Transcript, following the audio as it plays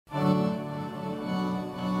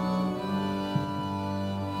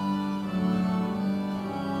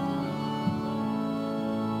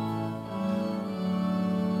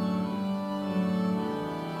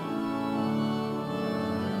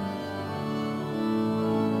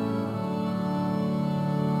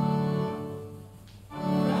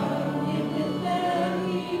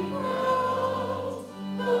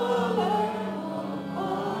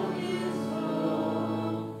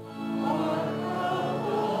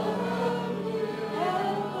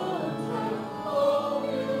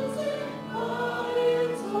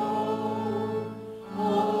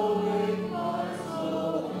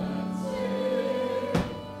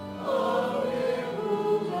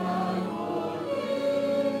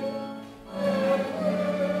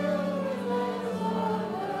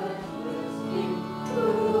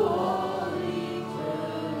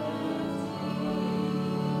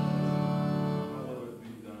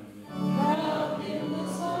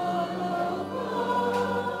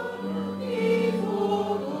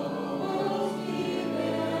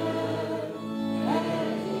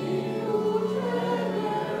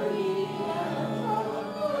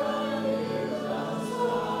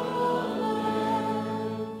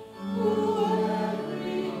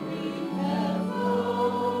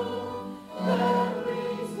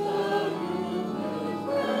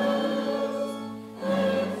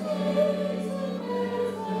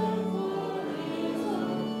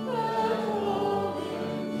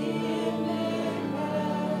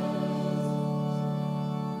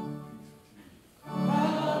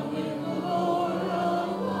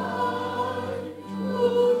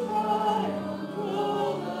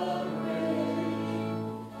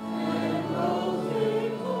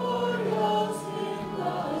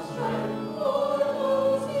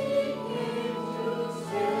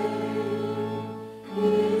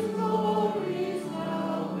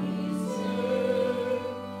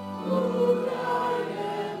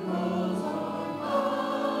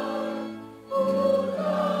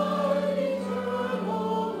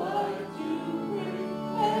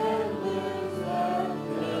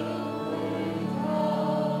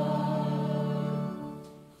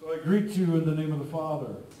greet you in the name of the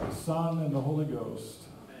Father, the Son, and the Holy Ghost.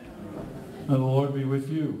 And the Lord be with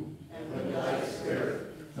you. And with thy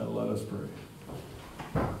spirit. And let us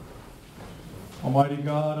pray. Almighty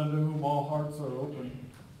God, unto whom all hearts are open,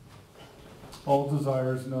 all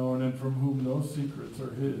desires known, and from whom no secrets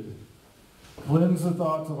are hid, cleanse the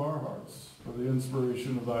thoughts of our hearts for the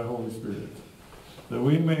inspiration of thy Holy Spirit, that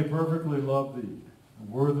we may perfectly love thee and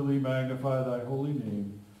worthily magnify thy holy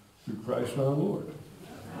name through Christ our Lord.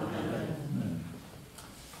 Amen.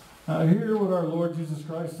 Now hear what our Lord Jesus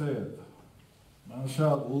Christ saith. Thou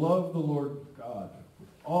shalt love the Lord God with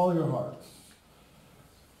all your hearts,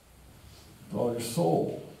 with all your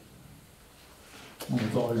soul, and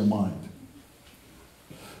with all your mind.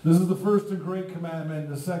 This is the first and great commandment.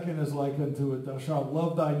 The second is like unto it. Thou shalt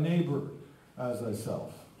love thy neighbor as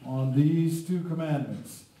thyself. On these two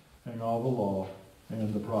commandments hang all the law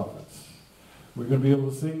and the prophets. We're going to be able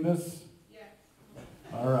to sing this? Yes.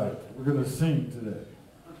 All right. We're going to sing today.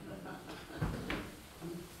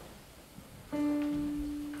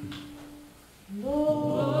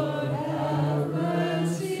 Lord, have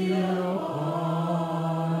mercy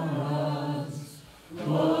upon us.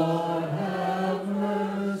 Lord, have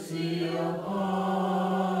mercy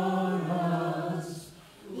upon us.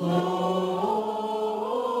 Lord,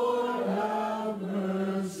 have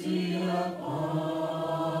mercy upon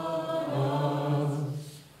us.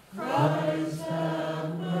 Christ,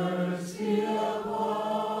 have mercy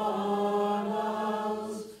upon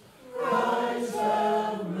us. Christ,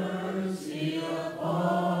 have mercy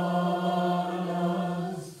upon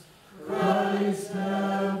us. Christ,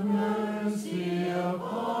 have mercy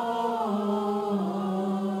upon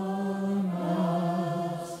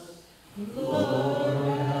us. Lord,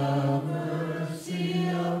 have mercy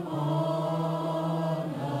upon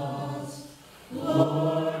us.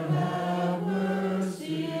 Lord, have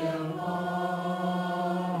mercy upon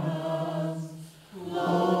us.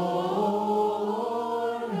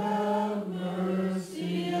 Lord, have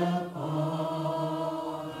mercy upon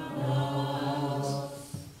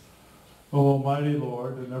us. O Almighty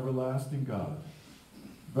Lord and everlasting God,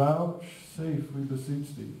 vouchsafe, we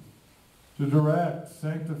beseech thee, to direct,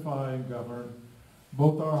 sanctify, and govern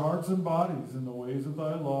both our hearts and bodies in the ways of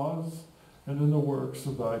thy laws and in the works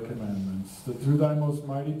of thy commandments, that through thy most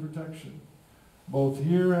mighty protection, both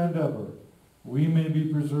here and ever, we may be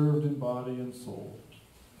preserved in body and soul,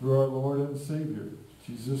 through our Lord and Savior,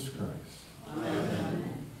 Jesus Christ.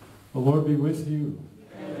 Amen. The Lord be with you.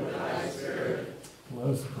 And with thy spirit. Let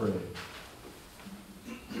us pray.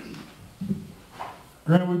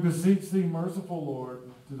 Grant, we beseech thee, merciful Lord,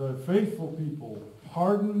 to thy faithful people,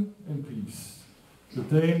 pardon and peace, that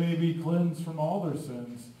they may be cleansed from all their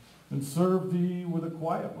sins and serve thee with a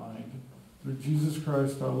quiet mind, through Jesus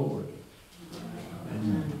Christ our Lord.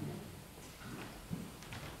 Amen.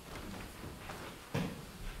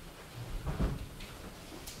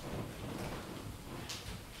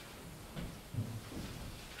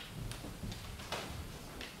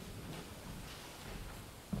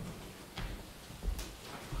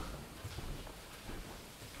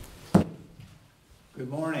 Good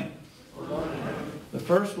morning. Good morning. The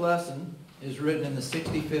first lesson is written in the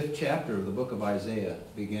 65th chapter of the book of Isaiah,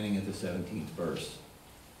 beginning at the 17th verse.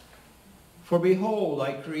 For behold,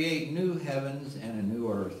 I create new heavens and a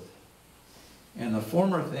new earth, and the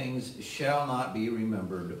former things shall not be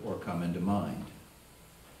remembered or come into mind.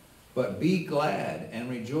 But be glad and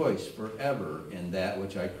rejoice forever in that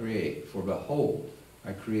which I create. For behold,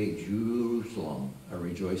 I create Jerusalem a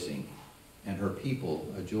rejoicing, and her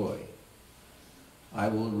people a joy. I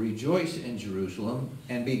will rejoice in Jerusalem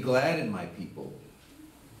and be glad in my people.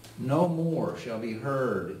 No more shall be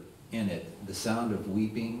heard in it the sound of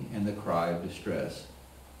weeping and the cry of distress.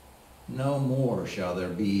 No more shall there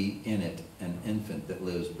be in it an infant that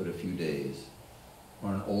lives but a few days,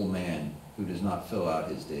 or an old man who does not fill out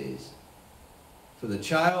his days. For the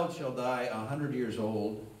child shall die 100 years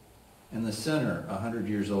old, and the sinner 100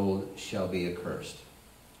 years old shall be accursed.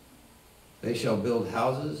 They shall build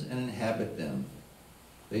houses and inhabit them.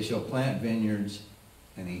 They shall plant vineyards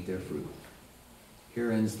and eat their fruit.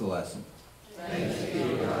 Here ends the lesson. Thanks be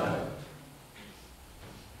to God.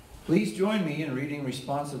 Please join me in reading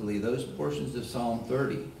responsively those portions of Psalm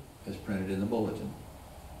 30 as printed in the bulletin.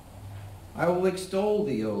 I will extol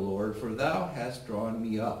thee, O Lord, for thou hast drawn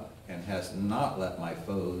me up and hast not let my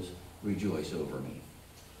foes rejoice over me.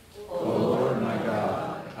 O Lord my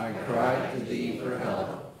God, I cried to thee for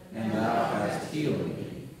help, and thou hast healed me.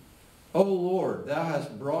 O Lord, thou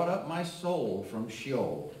hast brought up my soul from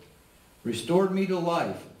Sheol, restored me to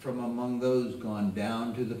life from among those gone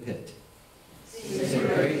down to the pit. Sing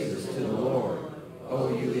praises to the Lord,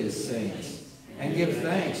 O you his saints, and give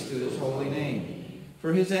thanks to his holy name.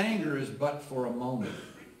 For his anger is but for a moment,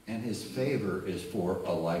 and his favor is for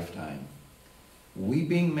a lifetime.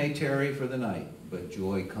 Weeping may tarry for the night, but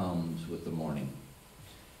joy comes with the morning.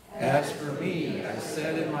 As for me, I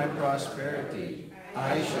said in my prosperity,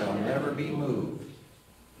 I shall never be moved.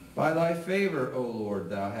 By thy favor, O Lord,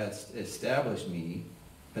 thou hast established me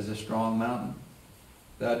as a strong mountain.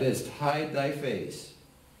 Thou didst hide thy face.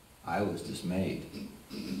 I was dismayed.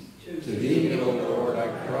 To thee, O Lord, I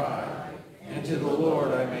cried, and to the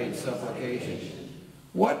Lord I made supplication.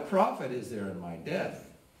 What profit is there in my death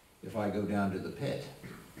if I go down to the pit?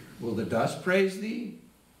 Will the dust praise thee?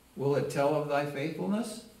 Will it tell of thy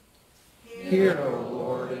faithfulness? Hear, O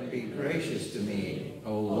Lord, and be gracious to me.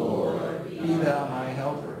 O Lord, be thou my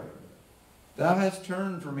helper. Thou hast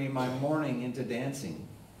turned for me my mourning into dancing.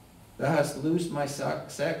 Thou hast loosed my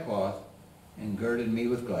sackcloth and girded me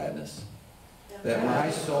with gladness, that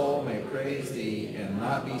my soul may praise thee and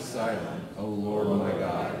not be silent, O Lord my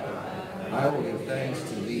God. I will give thanks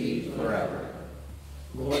to thee forever.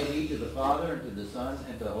 Glory be to the Father, and to the Son,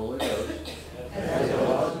 and to the Holy Ghost, as it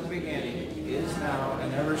was in the beginning, is now,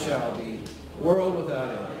 and ever shall be, world without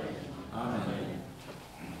end. Amen.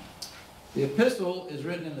 The epistle is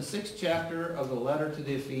written in the 6th chapter of the letter to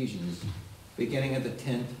the Ephesians, beginning at the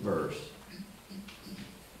 10th verse.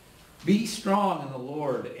 Be strong in the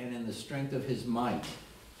Lord and in the strength of his might.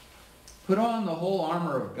 Put on the whole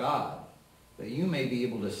armor of God, that you may be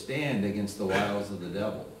able to stand against the wiles of the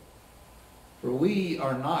devil. For we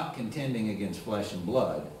are not contending against flesh and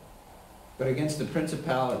blood, but against the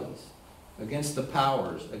principalities, against the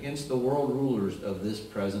powers, against the world rulers of this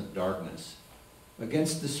present darkness,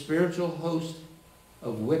 against the spiritual host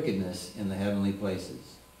of wickedness in the heavenly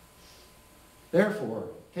places. Therefore,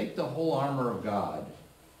 take the whole armor of God,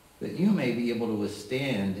 that you may be able to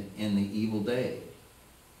withstand in the evil day.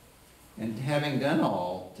 And having done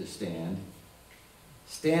all to stand,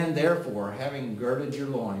 stand therefore, having girded your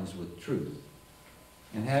loins with truth,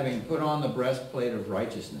 and having put on the breastplate of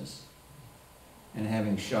righteousness, and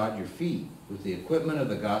having shod your feet with the equipment of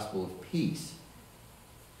the gospel of peace.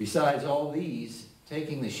 Besides all these,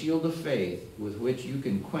 taking the shield of faith with which you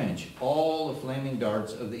can quench all the flaming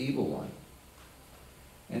darts of the evil one.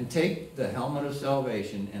 And take the helmet of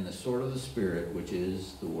salvation and the sword of the Spirit, which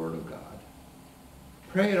is the Word of God.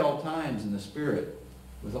 Pray at all times in the Spirit,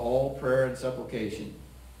 with all prayer and supplication.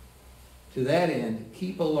 To that end,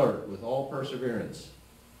 keep alert with all perseverance,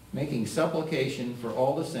 making supplication for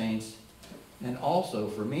all the saints, and also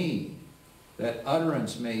for me, that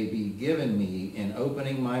utterance may be given me in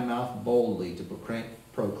opening my mouth boldly to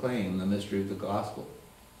proclaim the mystery of the gospel,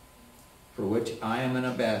 for which I am an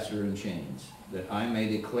ambassador in chains, that I may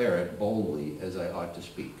declare it boldly as I ought to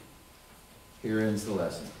speak. Here ends the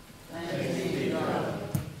lesson. Thanks be to God.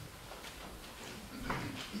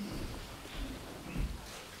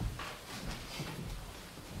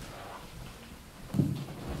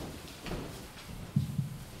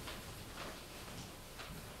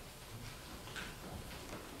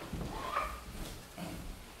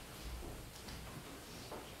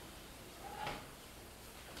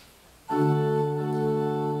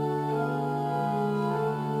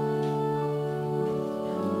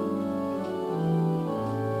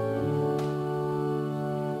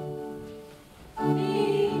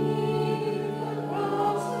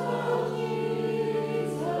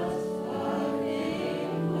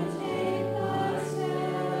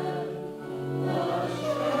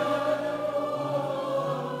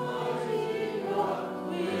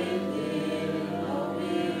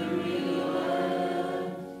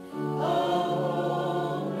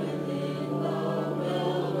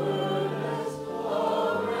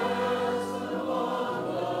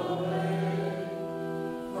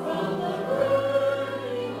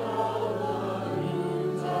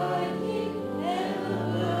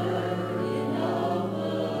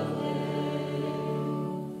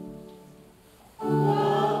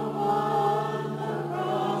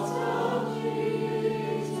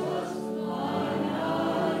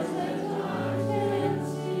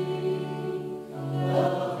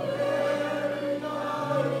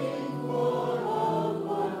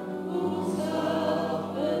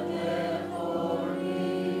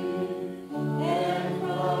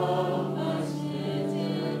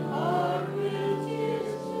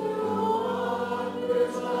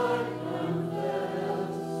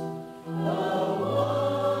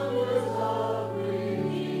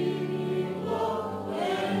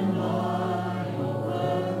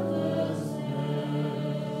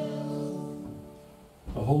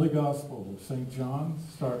 Holy Gospel of St. John,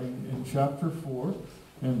 starting in chapter 4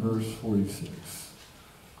 and verse 46.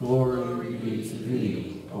 Glory be to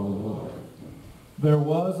thee, O Lord. There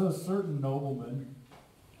was a certain nobleman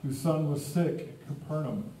whose son was sick at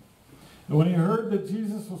Capernaum. And when he heard that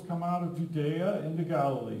Jesus was come out of Judea into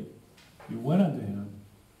Galilee, he went unto him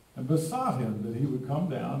and besought him that he would come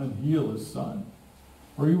down and heal his son,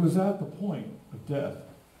 for he was at the point of death.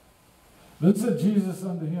 Then said Jesus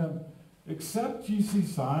unto him, Except ye see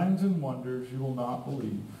signs and wonders, you will not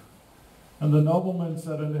believe. And the nobleman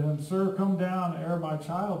said unto him, Sir, come down ere my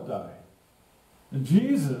child die. And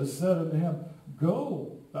Jesus said unto him,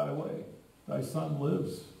 Go thy way, thy son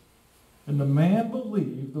lives. And the man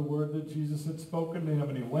believed the word that Jesus had spoken to him,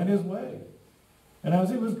 and he went his way. And as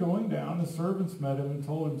he was going down, the servants met him and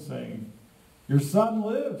told him, saying, Your son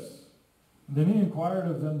lives. And then he inquired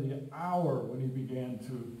of them the hour when he began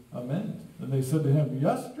to lament. And they said to him,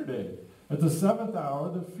 Yesterday, at the 7th hour,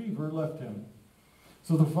 the fever left him.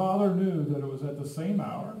 So the father knew that it was at the same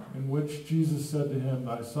hour in which Jesus said to him,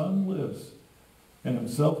 Thy son lives, and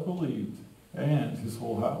himself believed, and his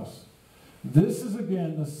whole house. This is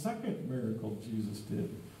again the second miracle Jesus did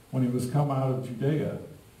when he was come out of Judea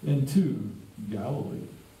into Galilee.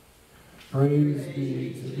 Praise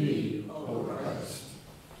be to thee, O Christ.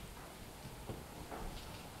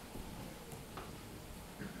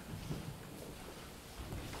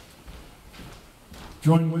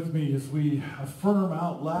 Join with me as we affirm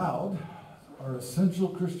out loud our essential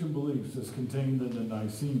Christian beliefs as contained in the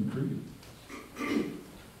Nicene Creed.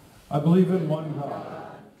 I believe in one God,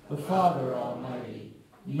 the Father Almighty,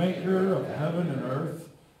 maker of heaven and earth,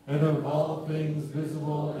 and of all things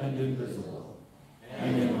visible and invisible,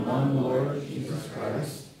 and in one Lord Jesus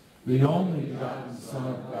Christ, the only begotten Son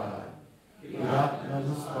of God, begotten of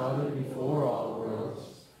his Father before all worlds,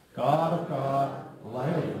 God of God,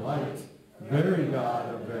 light of light, very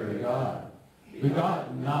God of very God,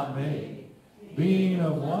 begotten, not made, being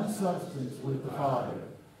of one substance with the Father,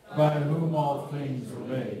 by whom all things were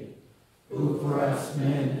made, who for us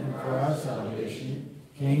men and for our salvation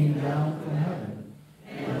came down from heaven,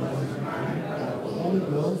 and was incarnate by the Holy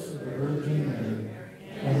Ghost of the Virgin Mary,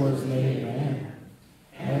 and was made man,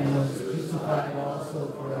 and was crucified also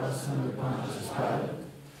for us under Pontius Pilate.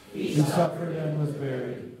 He suffered and was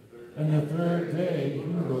buried, and the third day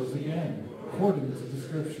he rose again, according to the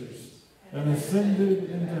Scriptures, and ascended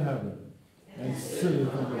into heaven, and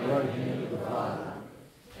sitteth on the right hand of the Father.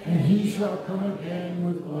 And he shall come again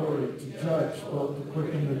with glory to judge both the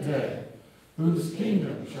quick and the dead, whose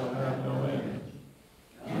kingdom shall have no end.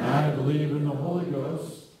 And I believe in the Holy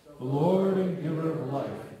Ghost, the Lord and giver of life,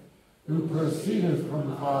 who proceedeth from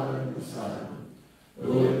the Father and the Son,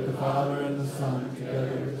 who with the Father and the Son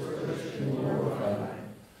together is and glorified,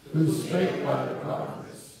 who spake by the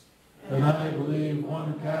prophets. And I believe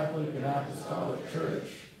one Catholic and Apostolic Church.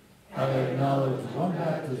 I acknowledge one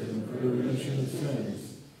baptism for the remission of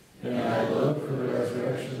sins, and I look for the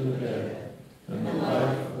resurrection of the dead and the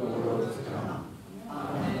life of the world to come.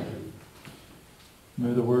 Amen.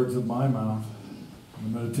 May the words of my mouth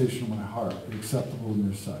and the meditation of my heart be acceptable in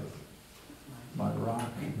your sight, my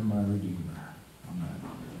rock and my redeemer. Amen.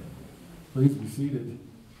 Please be seated.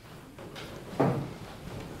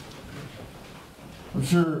 I'm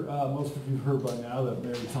sure most of you have heard by now that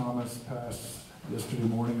Mary Thomas passed yesterday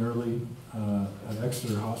morning early at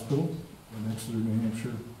Exeter Hospital in Exeter, New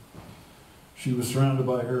Hampshire. She was surrounded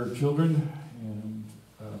by her children and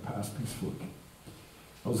passed peacefully.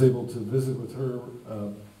 I was able to visit with her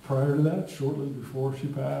prior to that, shortly before she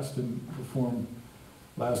passed, and perform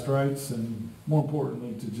last rites, and more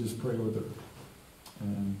importantly, to just pray with her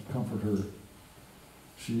and comfort her.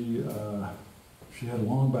 She had a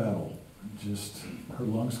long battle. Just her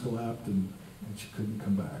lungs collapsed and she couldn't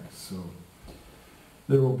come back. So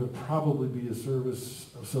there will probably be a service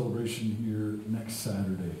of celebration here next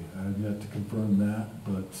Saturday. I have yet to confirm that,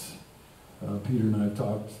 but Peter and I have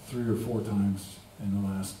talked 3 or 4 times in the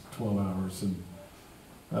last 12 hours.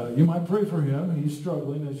 And you might pray for him. He's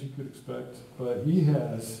struggling, as you could expect, but he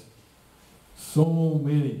has so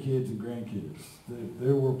many kids and grandkids.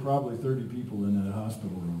 There were probably 30 people in that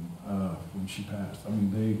hospital room when she passed. I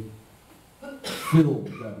mean, they filled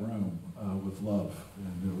that room with love,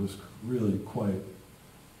 and it was really quite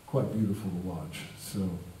beautiful to watch. So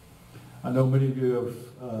I know many of you have,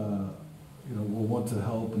 will want to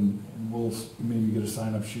help, and we'll maybe get a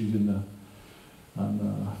sign-up sheet on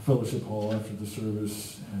the fellowship hall after the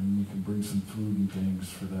service, and you can bring some food and things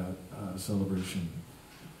for that celebration.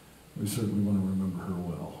 We certainly want to remember her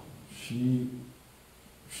well. She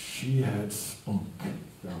had spunk,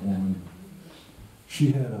 that woman.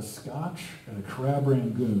 She had a scotch and a crab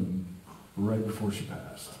rangoon right before she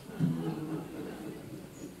passed.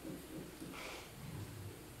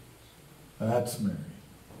 That's Mary.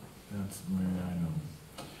 That's Mary I know.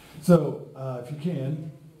 So, if you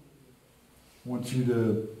can, I want you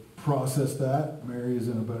to process that. Mary is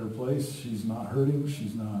in a better place. She's not hurting.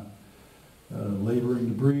 She's not laboring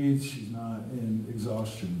to breathe. She's not in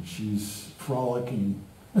exhaustion. She's frolicking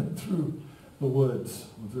through the woods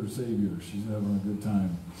with her Savior. She's having a good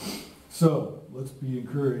time. So, let's be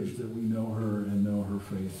encouraged that we know her and know her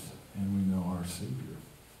faith and we know our Savior.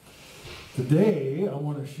 Today, I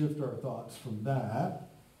want to shift our thoughts from that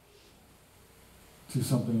to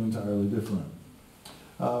something entirely different.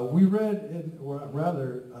 We read, or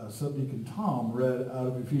rather, Subdeacon Tom read out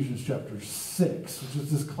of Ephesians chapter 6, which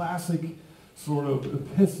is this classic sort of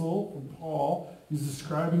epistle from Paul. He's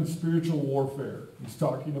describing spiritual warfare. He's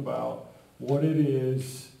talking about what it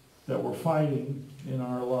is that we're fighting in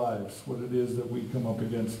our lives, what it is that we come up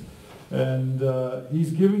against. And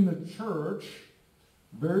he's giving the church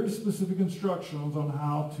very specific instructions on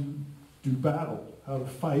how to do battle, how to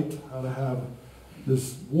fight, how to have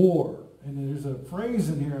this war. And there's a phrase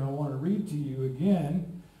in here, and I want to read to you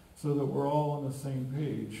again so that we're all on the same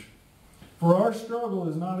page. For our struggle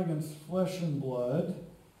is not against flesh and blood,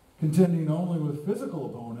 contending only with physical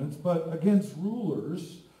opponents, but against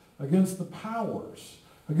rulers, against the powers,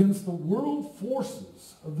 against the world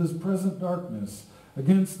forces of this present darkness,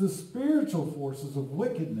 against the spiritual forces of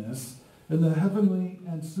wickedness in the heavenly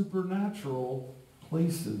and supernatural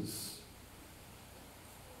places.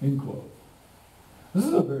 End quote. This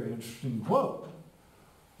is a very interesting quote.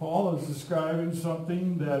 Paul is describing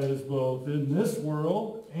something that is both in this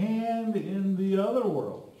world and in the other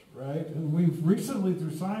world, right? And we've recently,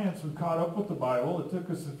 through science, we've caught up with the Bible. It took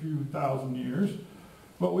us a few thousand years,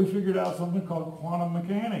 but we figured out something called quantum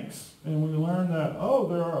mechanics. And we learned that,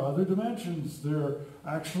 there are other dimensions. They're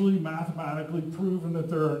actually mathematically proven that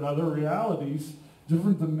there are other realities,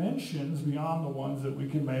 different dimensions beyond the ones that we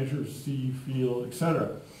can measure, see, feel,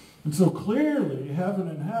 etc. And so clearly, heaven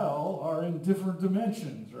and hell are in different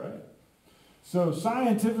dimensions, right? So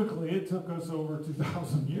scientifically, it took us over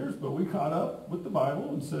 2,000 years, but we caught up with the Bible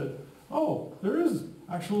and said, there is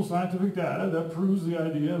actual scientific data that proves the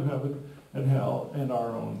idea of heaven and hell and our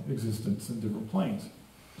own existence in different planes.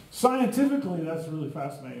 Scientifically, that's really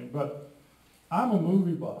fascinating, but I'm a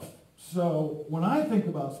movie buff. So when I think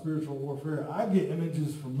about spiritual warfare, I get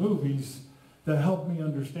images from movies that help me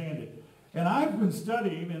understand it. And I've been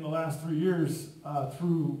studying in the last 3 years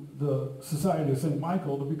through the Society of St.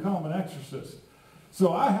 Michael to become an exorcist.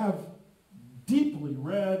 So I have deeply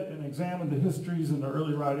read and examined the histories and the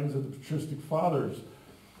early writings of the patristic fathers.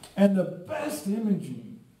 And the best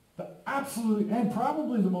imaging, the absolutely, and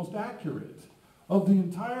probably the most accurate of the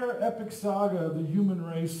entire epic saga of the human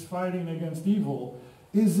race fighting against evil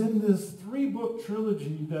is in this 3-book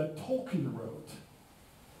trilogy that Tolkien wrote.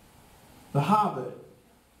 The Hobbit,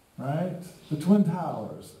 right? The Twin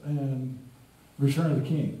Towers and Return of the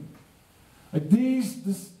King. Like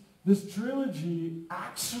this trilogy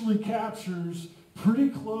actually captures pretty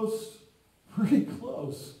close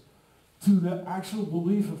to the actual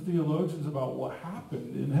belief of theologians about what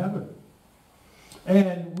happened in heaven.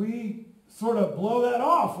 And we sort of blow that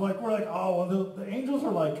off. Like we're like, the angels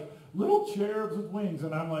are like little cherubs with wings.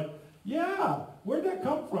 And I'm like, yeah, where'd that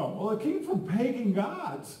come from? Well, it came from pagan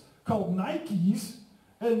gods called Nikes.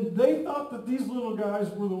 And they thought that these little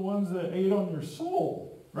guys were the ones that ate on your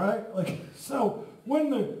soul, right? So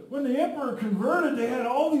when the emperor converted, they had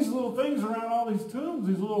all these little things around all these tombs,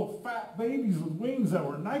 these little fat babies with wings that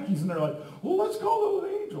were Nikes, and they're like, well, let's call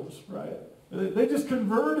those angels, right? They just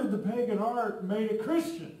converted the pagan art and made it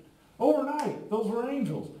Christian. Overnight, those were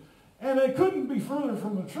angels. And they couldn't be further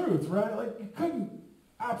from the truth, right? Like, you couldn't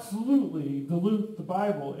absolutely dilute the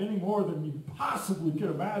Bible any more than you possibly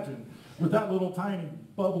could imagine with that little tiny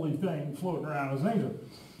bubbly thing floating around as an angel.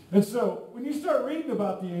 And so when you start reading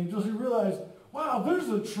about the angels, you realize, wow, there's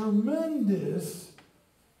a tremendous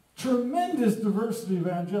diversity of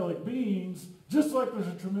angelic beings, just like there's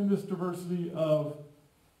a tremendous diversity of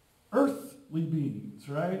earthly beings,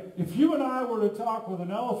 right? If you and I were to talk with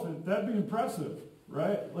an elephant, that'd be impressive,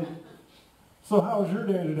 right? So how was your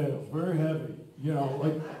day today? It was very heavy.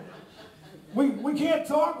 We can't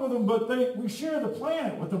talk with them, but we share the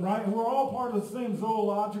planet with them, right? And we're all part of the same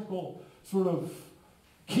zoological sort of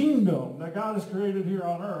kingdom that God has created here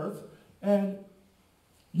on earth. And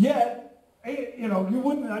yet, you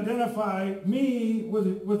wouldn't identify me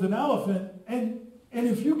with an elephant. And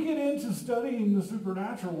if you get into studying the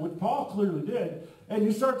supernatural, which Paul clearly did, and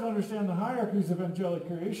you start to understand the hierarchies of angelic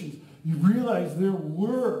creations, you realize there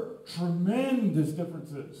were tremendous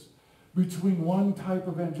differences between one type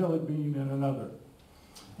of angelic being and another.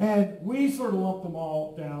 And we sort of lump them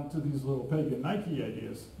all down to these little pagan Nike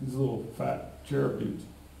ideas, these little fat cherub dudes.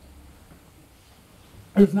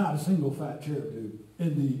 There's not a single fat cherub, dude,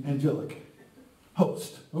 in the angelic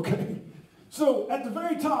host, okay? So at the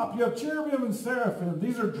very top, you have cherubim and seraphim.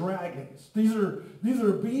 These are dragons. These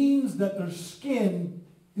are beings that their skin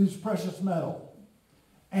is precious metal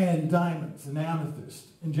and diamonds and amethyst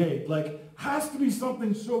and jade. Like, has to be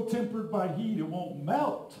something so tempered by heat it won't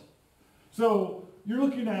melt. So you're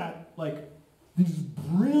looking at, like, these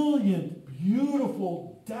brilliant,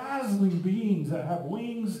 beautiful, dazzling beings that have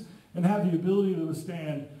wings and have the ability to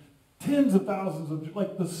withstand tens of thousands of,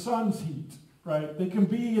 like the sun's heat, right? They can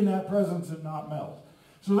be in that presence and not melt.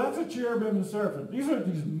 So that's a cherubim and seraphim. These are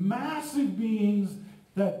these massive beings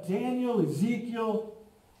that Daniel, Ezekiel,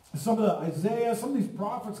 some of the Isaiah, some of these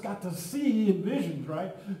prophets got to see in visions,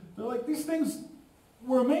 right? They're like, these things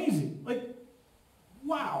were amazing. Like,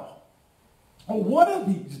 wow. Well, one of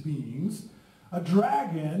these beings, a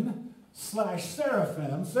dragon /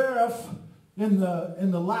 seraphim, seraph in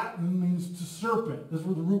the Latin means to serpent. That's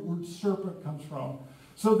where the root word serpent comes from.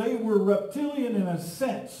 So they were reptilian in a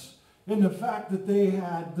sense, in the fact that they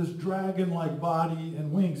had this dragon-like body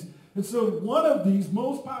and wings. And so one of these,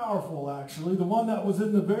 most powerful actually, the one that was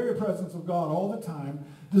in the very presence of God all the time,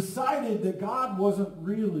 decided that God wasn't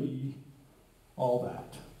really all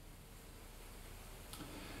that.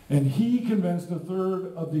 And he convinced a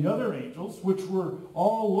third of the other angels, which were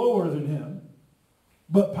all lower than him,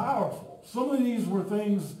 but powerful. Some of these were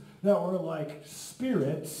things that were like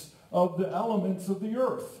spirits of the elements of the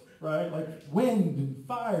earth, right? Like wind and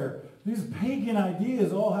fire. These pagan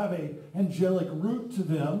ideas all have an angelic root to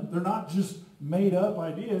them. They're not just made up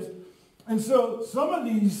ideas. And so some of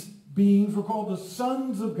these beings were called the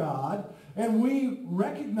sons of God, and we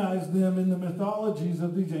recognize them in the mythologies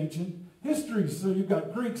of these ancient histories. So you've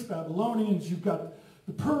got Greeks, Babylonians, you've got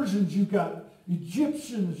the Persians, you've got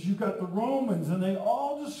Egyptians, you've got the Romans, and they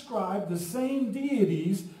all describe the same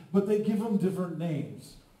deities, but they give them different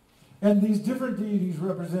names. And these different deities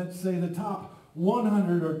represent, say, the top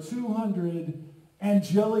 100 or 200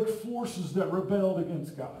 angelic forces that rebelled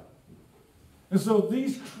against God. And so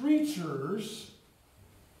these creatures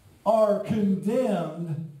are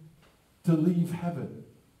condemned to leave heaven,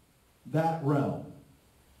 that realm.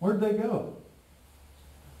 Where'd they go?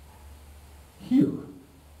 Here.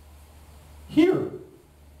 Here.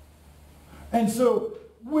 And so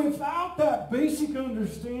without that basic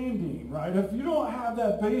understanding, right, if you don't have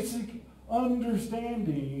that basic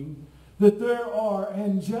understanding that there are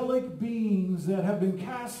angelic beings that have been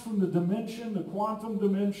cast from the dimension, the quantum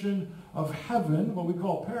dimension of heaven, what we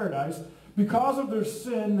call paradise, because of their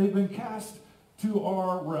sin, they've been cast to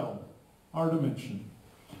our realm, our dimension.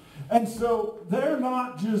 And so they're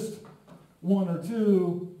not just one or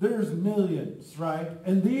two, there's millions, right?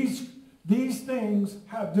 And these things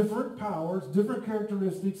have different powers, different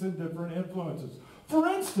characteristics, and different influences. For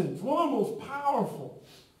instance, one of the most powerful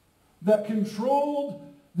that controlled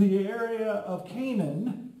the area of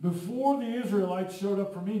Canaan before the Israelites showed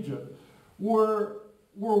up from Egypt were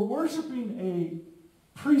worshiping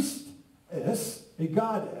a priestess, a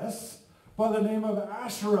goddess, by the name of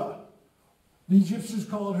Asherah. The Egyptians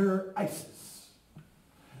called her Isis.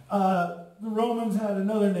 The Romans had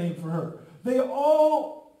another name for her. They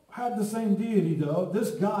all had the same deity, though.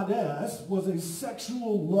 This goddess was a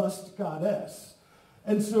sexual lust goddess.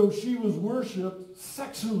 And so she was worshipped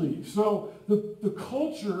sexually. So the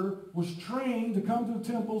culture was trained to come to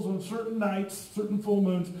temples on certain nights, certain full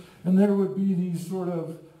moons, and there would be these sort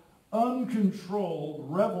of uncontrolled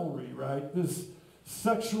revelry, right? This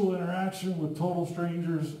sexual interaction with total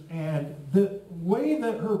strangers. And the way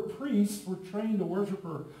that her priests were trained to worship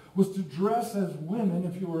her was to dress as women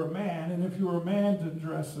if you were a man, and if you were a man to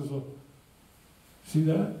dress as a... See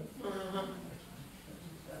that?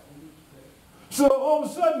 So all of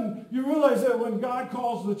a sudden, you realize that when God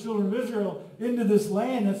calls the children of Israel into this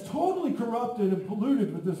land that's totally corrupted and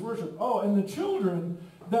polluted with this worship, and the children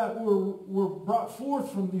that were brought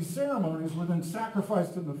forth from these ceremonies were then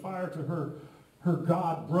sacrificed in the fire to her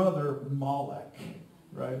god brother Molech,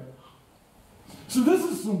 right? So this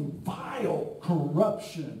is some vile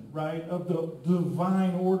corruption, right, of the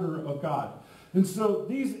divine order of God. And so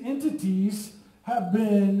these entities have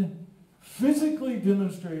been physically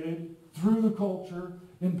demonstrated through the culture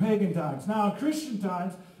in pagan times. Now, in Christian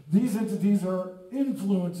times, these entities are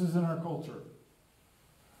influences in our culture.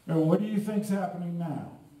 And what do you think's happening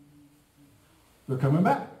now? They're coming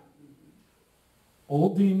back.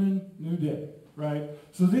 Old demon, new day, right?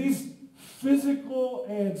 So these physical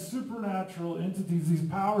and supernatural entities, these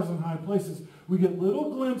powers in high places, we get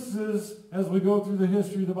little glimpses as we go through the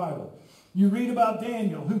history of the Bible. You read about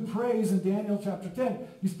Daniel, who prays in Daniel chapter 10.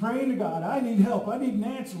 He's praying to God, I need help. I need an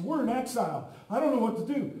answer. We're in exile. I don't know what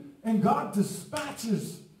to do. and God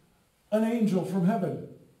dispatches an angel from heaven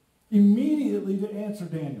immediately to answer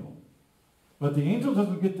Daniel. But the angel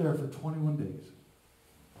doesn't get there for 21 days.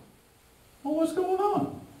 Well, what's going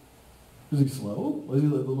on? Is he slow? Was he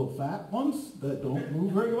like the little fat ones that don't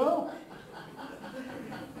move very well?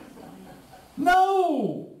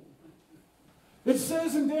 No! It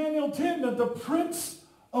says in Daniel 10 that the prince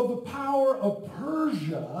of the power of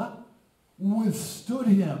Persia withstood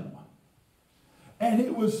him. And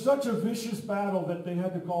it was such a vicious battle that they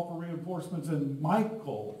had to call for reinforcements, and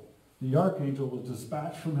Michael, the archangel, was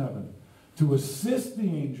dispatched from heaven to assist the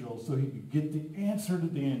angel so he could get the answer to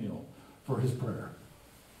Daniel for his prayer.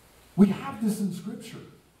 We have this in Scripture.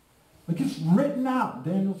 Like, it's written out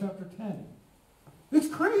in Daniel chapter 10. It's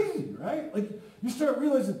crazy, right? Like, you start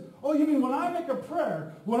realizing, oh, you mean when I make a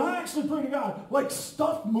prayer, when I actually pray to God, like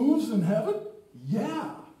stuff moves in heaven?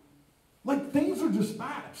 Yeah. Like things are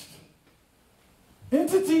dispatched.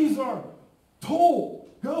 Entities are told,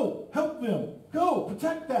 go, help them, go,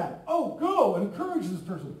 protect that, oh, go, and encourage this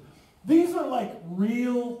person. These are like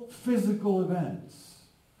real physical events.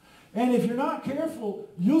 And if you're not careful,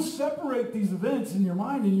 you'll separate these events in your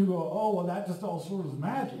mind and you go, oh, well, that just all sort of is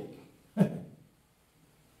magic.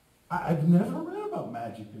 I've never read about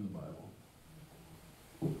magic in the Bible.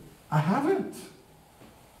 I haven't.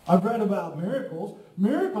 I've read about miracles.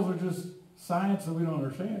 Miracles are just science that we don't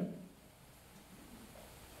understand.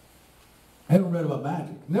 I haven't read about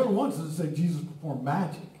magic. Never once does it say Jesus performed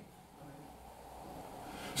magic.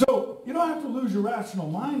 So you don't have to lose your rational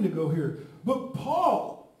mind to go here. But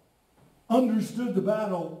Paul understood the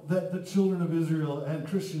battle that the children of Israel and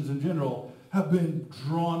Christians in general have been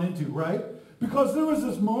drawn into, right? Because there was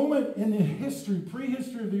this moment in the history,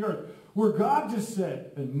 prehistory of the earth, where God just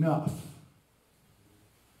said, enough.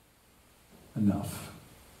 Enough.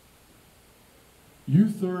 You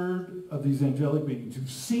third of these angelic beings who've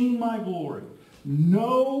seen my glory,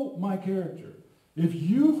 know my character. If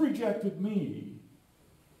you've rejected me,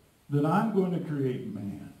 then I'm going to create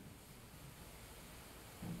man.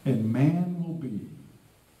 And man will be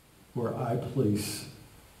where I place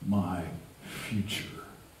my future.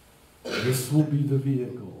 This will be the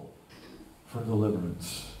vehicle for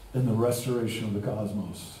deliverance and the restoration of the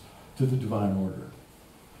cosmos to the divine order.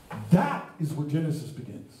 That is where Genesis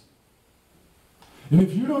begins. And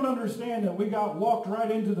if you don't understand that we got walked right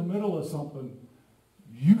into the middle of something,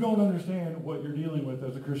 you don't understand what you're dealing with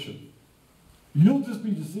as a Christian. You'll just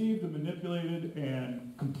be deceived and manipulated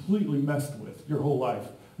and completely messed with your whole life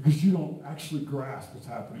because you don't actually grasp what's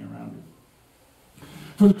happening around you.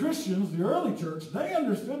 For the Christians, the early church, they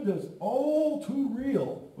understood this all too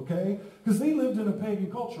real, okay? Because they lived in a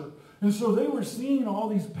pagan culture. And so they were seeing all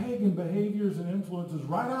these pagan behaviors and influences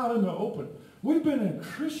right out in the open. We've been in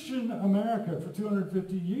Christian America for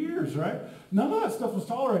 250 years, right? None of that stuff was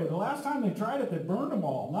tolerated. The last time they tried it, they burned them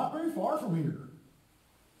all. Not very far from here.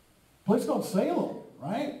 A place called Salem,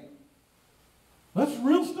 right? That's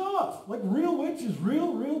real stuff. Like real witches,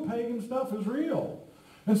 real pagan stuff is real.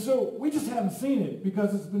 And so we just haven't seen it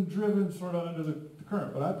because it's been driven sort of under the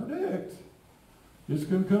current. But I predict it's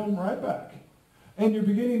going to come right back. And you're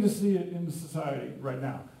beginning to see it in the society right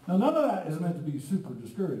now. Now, none of that is meant to be super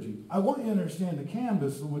discouraging. I want you to understand the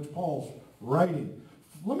canvas in which Paul's writing.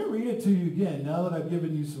 Let me read it to you again now that I've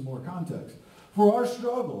given you some more context. For our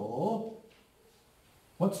struggle,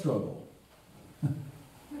 what struggle?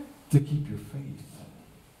 To keep your faith.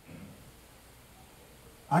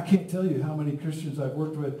 I can't tell you how many Christians I've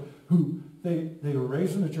worked with who they were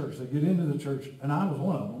raised in the church. They get into the church, and I was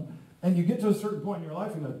one of them. And you get to a certain point in your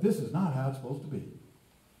life, and you're like, this is not how it's supposed to be.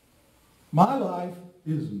 My life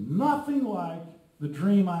is nothing like the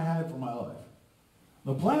dream I had for my life.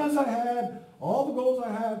 The plans I had, all the goals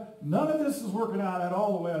I had, none of this is working out at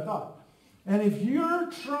all the way I thought. And if you're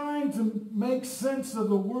trying to make sense of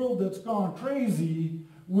the world that's gone crazy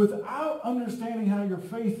without understanding how your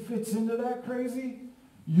faith fits into that crazy,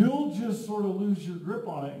 you'll just sort of lose your grip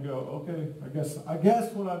on it and go, okay, I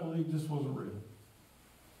guess what I believe just wasn't real.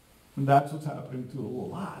 And that's what's happening to a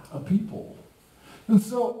lot of people. And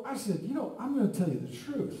so I said, I'm going to tell you the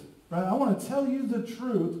truth. Right? I want to tell you the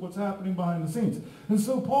truth, what's happening behind the scenes. And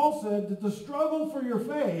so Paul said that the struggle for your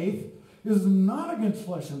faith is not against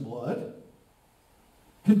flesh and blood,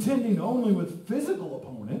 contending only with physical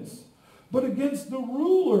opponents, but against the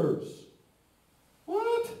rulers.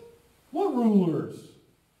 What? What rulers?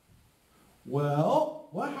 Well,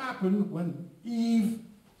 what happened when Eve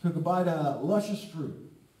took a bite out of that luscious fruit?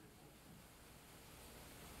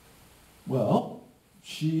 Well,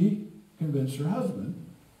 she convinced her husband,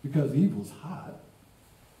 because Eve was hot.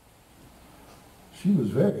 She was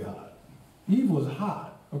very hot. Eve was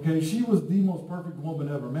hot. Okay, she was the most perfect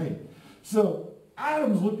woman ever made. So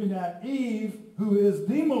Adam's looking at Eve, who is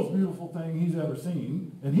the most beautiful thing he's ever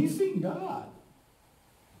seen, and he's seen God.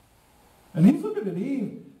 And he's looking at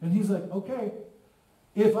Eve, and he's like, okay,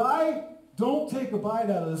 if I don't take a bite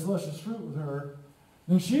out of this luscious fruit with her,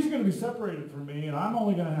 then she's going to be separated from me, and I'm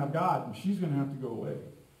only going to have God, and she's going to have to go away.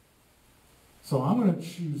 So I'm going to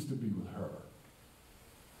choose to be with her.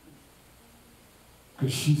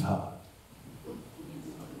 Because she's hot.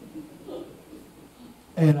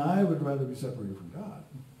 And I would rather be separated from God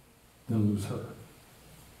than lose her.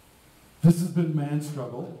 This has been man's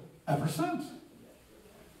struggle ever since.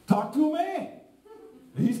 Talk to a man.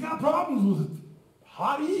 He's got problems with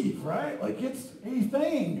hot Eve, right? Like it's a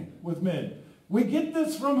thing with men. We get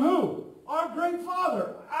this from who? Our great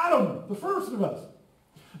father, Adam, the first of us.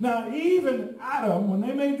 Now, Eve and Adam, when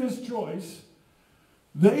they made this choice,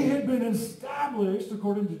 they had been established,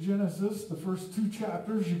 according to Genesis, the first 2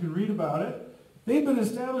 chapters, you can read about it. They've been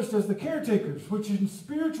established as the caretakers, which in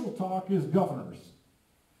spiritual talk is governors.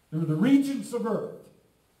 They were the regents of earth.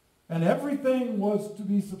 And everything was to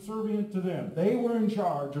be subservient to them. They were in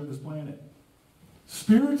charge of this planet.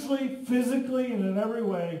 Spiritually, physically, and in every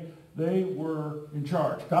way, they were in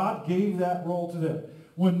charge. God gave that role to them.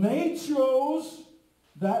 When they chose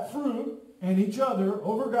that fruit and each other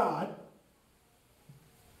over God,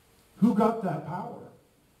 who got that power?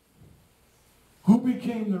 Who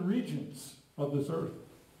became the regents of this earth?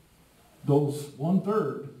 Those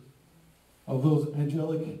 1/3 of those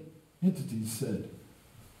angelic entities said,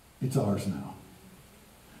 it's ours now.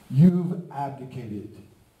 You've abdicated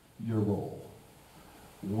your role.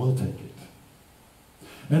 We'll take it.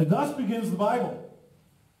 And thus begins the Bible.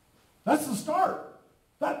 That's the start.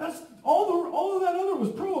 That's all of that other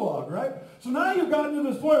was prologue, right? So now you've gotten to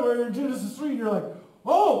this point where you're in Genesis 3 and you're like,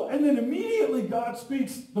 oh, and then immediately God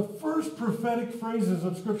speaks the first prophetic phrases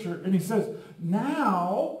of Scripture. And he says,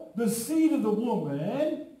 now the seed of the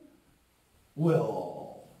woman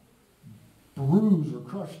will bruise or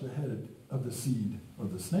crush the head of the seed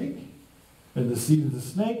of the snake. And the seed of the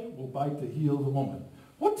snake will bite the heel of the woman.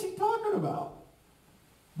 What's he talking about?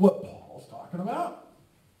 What Paul's talking about.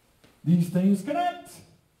 These things connect.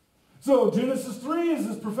 So Genesis 3 is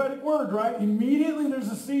this prophetic word, right? Immediately there's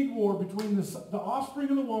a seed war between the offspring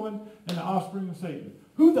of the woman and the offspring of Satan.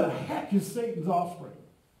 Who the heck is Satan's offspring?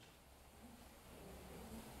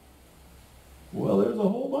 Well, there's a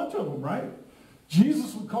whole bunch of them, right?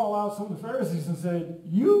 Jesus would call out some of the Pharisees and say,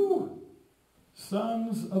 you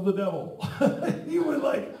sons of the devil. He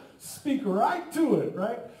would speak right to it,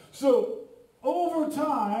 right? So over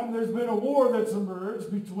time, there's been a war that's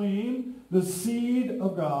emerged between the seed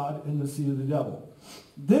of God and the seed of the devil.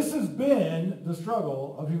 This has been the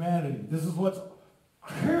struggle of humanity. This is what's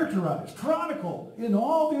characterized, chronicled in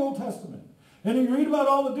all the Old Testament. And you read about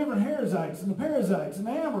all the different Herezites and the Perizzites and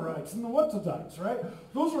the Amorites and the Whatzites, right?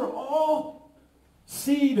 Those are all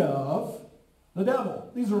seed of the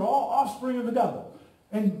devil. These are all offspring of the devil.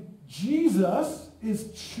 And Jesus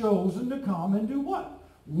is chosen to come and do what?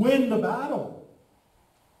 Win the battle.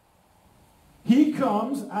 He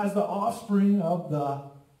comes as the offspring of the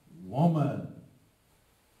woman.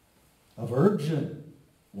 A virgin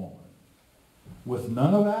woman. With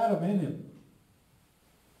none of Adam in him.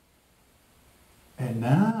 And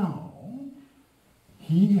now,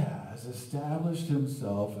 he has established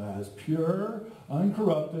himself as pure,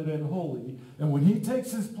 uncorrupted, and holy. And when he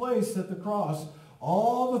takes his place at the cross,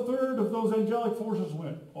 all the third of those angelic forces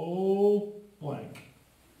went, oh, blank.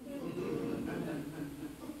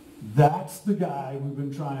 That's the guy we've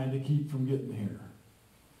been trying to keep from getting here.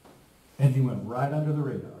 And he went right under the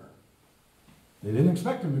radar. They didn't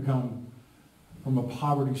expect him to come from a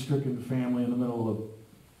poverty-stricken family in the middle of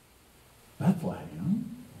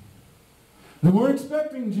Bethlehem. They weren't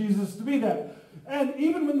expecting Jesus to be that. And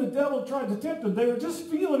even when the devil tried to tempt them, they were just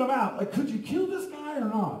feeling him out. Like, could you kill this guy or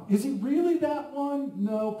not? Is he really that one?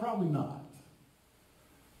 No, probably not.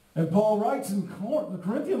 And Paul writes in the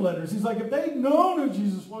Corinthian letters, he's like, if they'd known who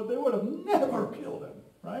Jesus was, they would have never killed him,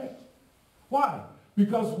 right? Why?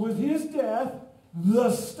 Because with his death,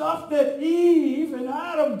 the stuff that Eve and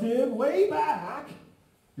Adam did way back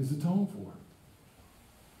is atoned for.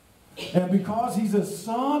 And because he's a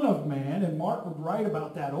son of man, and Mark would write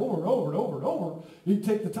about that over and over and over and over, he'd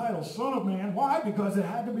take the title Son of Man. Why? Because it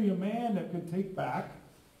had to be a man that could take back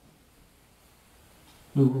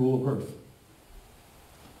the rule of earth.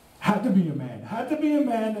 Had to be a man. Had to be a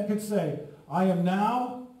man that could say, I am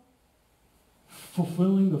now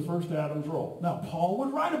fulfilling the first Adam's role. Now, Paul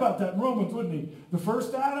would write about that in Romans, wouldn't he? The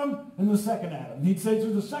first Adam and the second Adam. He'd say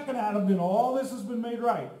through the second Adam, then all this has been made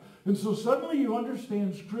right. And so suddenly you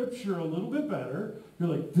understand Scripture a little bit better. You're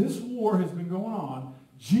like, this war has been going on.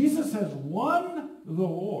 Jesus has won the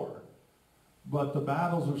war, but the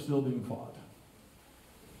battles are still being fought.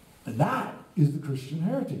 And that is the Christian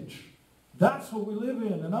heritage. That's what we live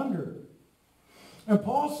in and under. And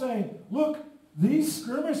Paul's saying, look, these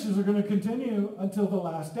skirmishes are going to continue until the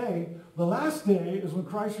last day. The last day is when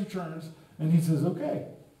Christ returns, and he says, okay,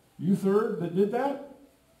 you third that did that,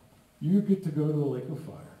 you get to go to the lake of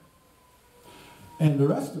fire. And the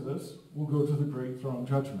rest of us will go to the great throne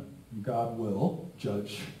judgment. God will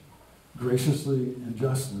judge graciously and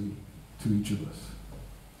justly to each of us.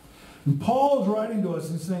 And Paul is writing to us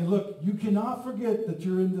and saying, look, you cannot forget that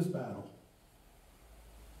you're in this battle.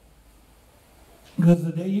 Because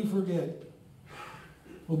the day you forget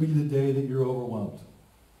will be the day that you're overwhelmed.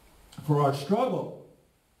 For our struggle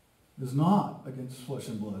is not against flesh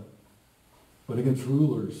and blood, but against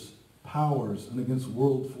rulers, powers, and against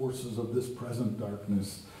world forces of this present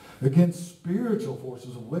darkness, against spiritual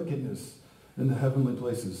forces of wickedness in the heavenly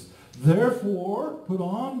places. Therefore, put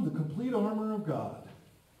on the complete armor of God,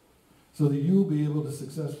 so that you will be able to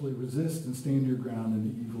successfully resist and stand your ground in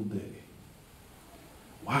the evil day.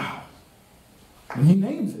 Wow. And he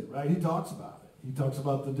names it, right? He talks about it. He talks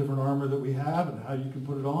about the different armor that we have and how you can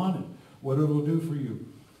put it on and what it will do for you.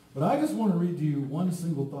 But I just want to read to you one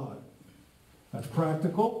single thought. That's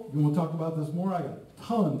practical. You want to talk about this more? I got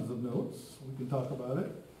tons of notes. We can talk about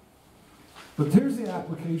it. But here's the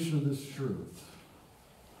application of this truth.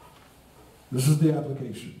 This is the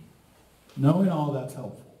application. Knowing all that's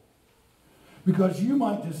helpful. Because you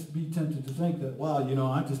might just be tempted to think that, well,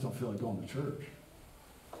 I just don't feel like going to church.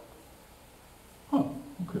 Huh,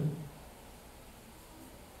 okay.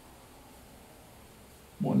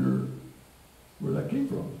 Wonder where that came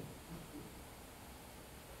from.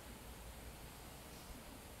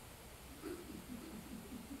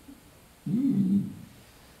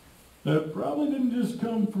 That probably didn't just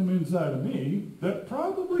come from inside of me. That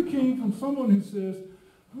probably came from someone who says,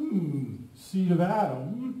 seed of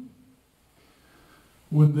Adam.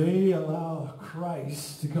 When they allow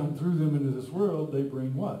Christ to come through them into this world, they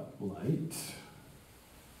bring what? Light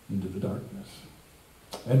into the darkness.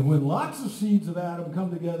 And when lots of seeds of Adam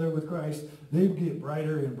come together with Christ, they get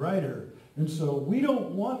brighter and brighter. And so we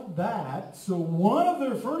don't want that. So one of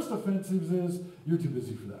their first offensives is, you're too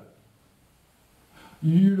busy for that.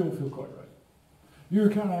 You don't feel quite right. You're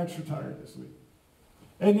kind of extra tired this week.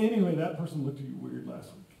 And anyway, that person looked at you weird last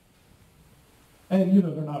week. And,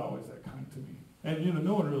 they're not always that kind to me. And,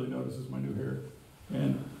 no one really notices my new hair.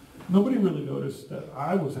 And nobody really noticed that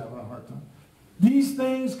I was having a hard time. These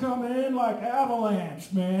things come in like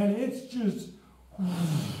avalanche, man. It's just...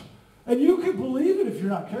 And you can believe it if you're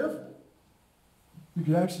not careful. You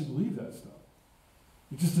could actually believe that stuff.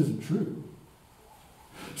 It just isn't true.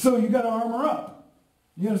 So you got to armor up.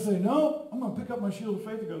 You got to say, no, I'm going to pick up my shield of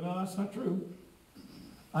faith and go, no, that's not true.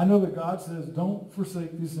 I know that God says, don't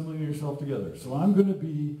forsake the assembling of yourself together. So I'm going to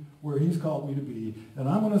be where he's called me to be, and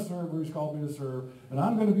I'm going to serve where he's called me to serve, and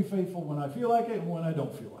I'm going to be faithful when I feel like it and when I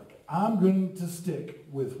don't feel like it. I'm going to stick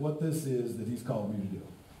with what this is that he's called me to do.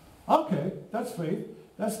 Okay, that's faith.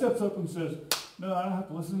 That steps up and says, no, I don't have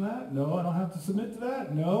to listen to that. No, I don't have to submit to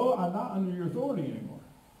that. No, I'm not under your authority anymore.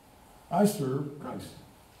 I serve Christ.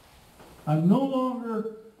 I'm no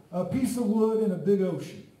longer a piece of wood in a big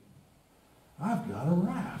ocean. I've got a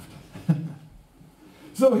raft.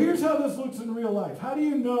 So here's how this looks in real life. How do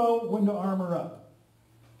you know when to armor up?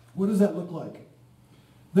 What does that look like?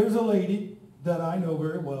 There's a lady that I know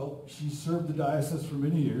very well. She served the diocese for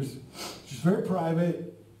many years. She's very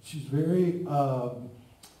private. She's very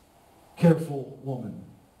careful woman.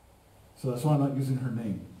 So that's why I'm not using her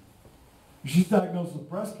name. She's diagnosed with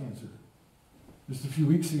breast cancer just a few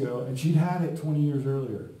weeks ago, and she'd had it 20 years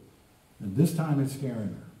earlier. And this time it's scaring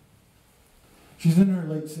her. She's in her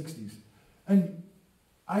late 60s. And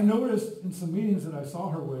I noticed in some meetings that I saw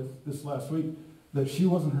her with this last week that she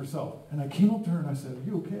wasn't herself. And I came up to her and I said, are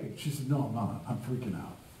you okay? She said, no, I'm not. I'm freaking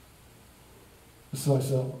out. So I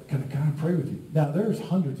said, can I pray with you? Now, there's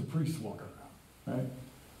hundreds of priests walking around, right?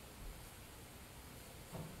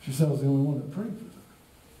 She said I was the only one that prayed for her.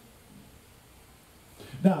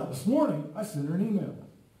 Now, this morning, I sent her an email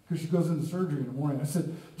because she goes into surgery in the morning. I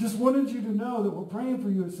said, just wanted you to know that we're praying for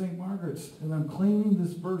you at St. Margaret's, and I'm claiming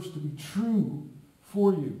this verse to be true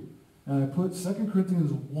for you. And I put 2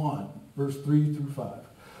 Corinthians 1, verse 3 through 5.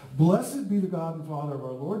 Blessed be the God and Father of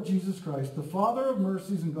our Lord Jesus Christ, the Father of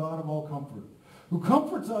mercies and God of all comfort, who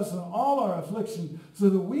comforts us in all our affliction, so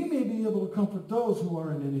that we may be able to comfort those who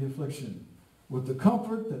are in any affliction, with the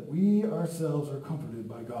comfort that we ourselves are comforted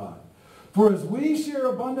by God. For as we share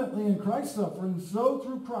abundantly in Christ's suffering, so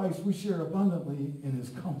through Christ we share abundantly in his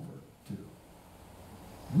comfort too.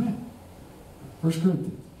 Amen. 1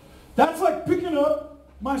 Corinthians. That's like picking up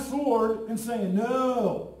my sword and saying,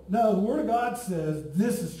 no, the Word of God says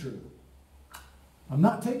this is true. I'm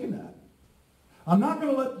not taking that. I'm not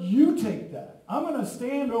going to let you take that. I'm going to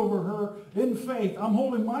stand over her in faith. I'm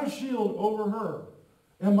holding my shield over her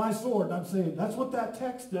and my sword. And I'm saying, that's what that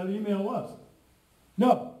text, that email was.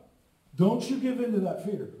 No. Don't you give in to that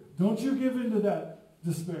fear. Don't you give in to that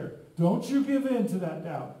despair. Don't you give in to that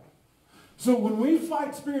doubt. So when we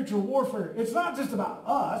fight spiritual warfare, it's not just about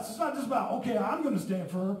us. It's not just about, okay, I'm going to stand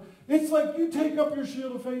for her. It's like you take up your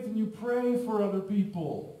shield of faith and you pray for other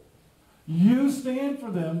people. You stand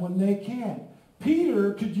for them when they can't.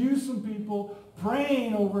 Peter could use some people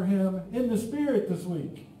praying over him in the Spirit this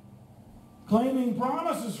week, claiming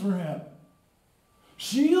promises for him,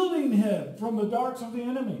 shielding him from the darts of the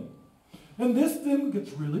enemy. And this then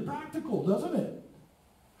gets really practical, doesn't it?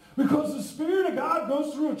 Because the Spirit of God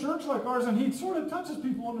goes through a church like ours and he sort of touches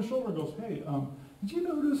people on the shoulder and goes, hey, did you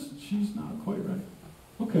notice she's not quite right?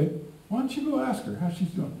 Okay, why don't you go ask her how she's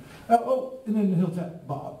doing? And then he'll tap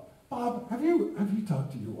Bob. Bob, have you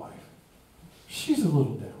talked to your wife? She's a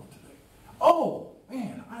little down today. Oh,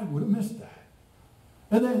 man, I would have missed that.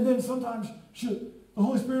 And then sometimes the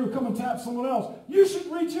Holy Spirit will come and tap someone else. You should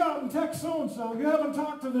reach out and text so-and-so. You haven't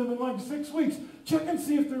talked to them in like 6 weeks. Check and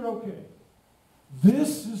see if they're okay.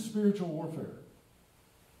 This is spiritual warfare.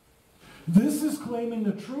 This is claiming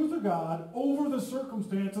the truth of God over the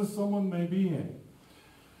circumstances someone may be in.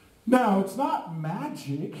 Now, it's not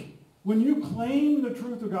magic. When you claim the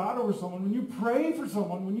truth of God over someone, when you pray for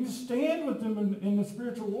someone, when you stand with them in the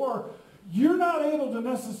spiritual war, you're not able to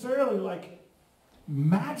necessarily like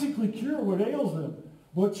magically cure what ails them.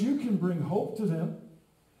 But you can bring hope to them.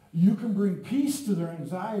 You can bring peace to their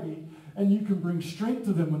anxiety. And you can bring strength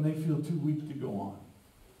to them when they feel too weak to go on.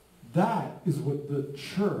 That is what the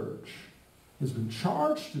church has been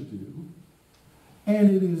charged to do. And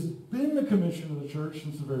it has been the commission of the church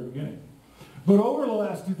since the very beginning. But over the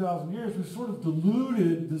last 2,000 years, we've sort of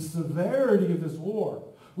diluted the severity of this war.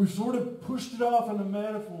 We've sort of pushed it off into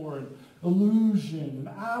metaphor and illusion and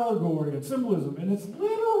allegory and symbolism. And it's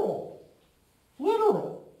literal.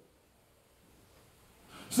 Literal.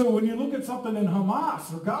 So when you look at something in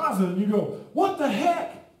Hamas or Gaza and you go, what the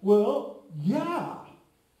heck? Well, yeah.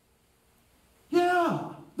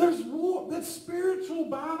 There's war. There's spiritual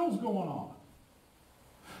battles going on.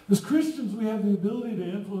 As Christians, we have the ability to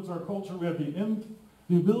influence our culture. We have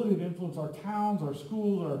the ability to influence our towns, our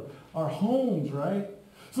schools, our homes, right?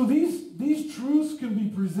 So these truths can be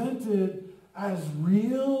presented as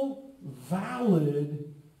real,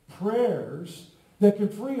 valid prayers that can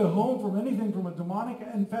free a home from anything from a demonic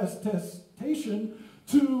infestation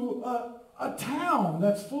to a town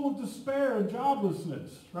that's full of despair and joblessness,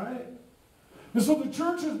 right? And so the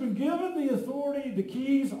church has been given the authority, the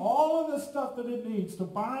keys, all of the stuff that it needs to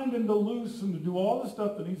bind and to loose and to do all the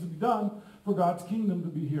stuff that needs to be done for God's kingdom to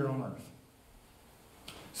be here on earth.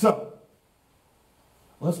 So,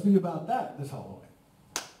 let's be about that this Halloween,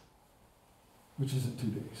 which is in 2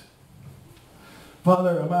 days.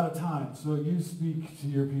 Father, I'm out of time, so you speak to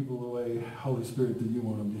your people the way, Holy Spirit, that you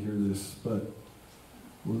want them to hear this. But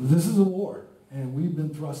this is a war, and we've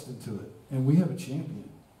been thrust into it. And we have a champion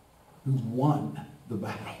who won the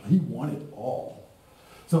battle. He won it all.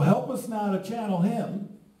 So help us now to channel him,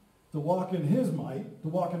 to walk in his might, to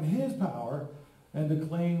walk in his power, and to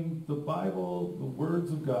claim the Bible, the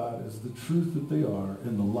words of God, as the truth that they are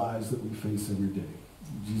in the lives that we face every day.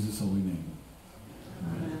 In Jesus' holy name.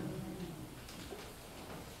 Amen.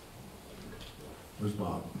 Where's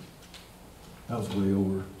Bob? That was way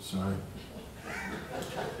over. Sorry.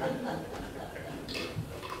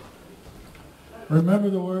 Remember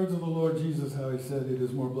the words of the Lord Jesus, how he said, it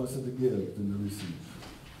is more blessed to give than to receive.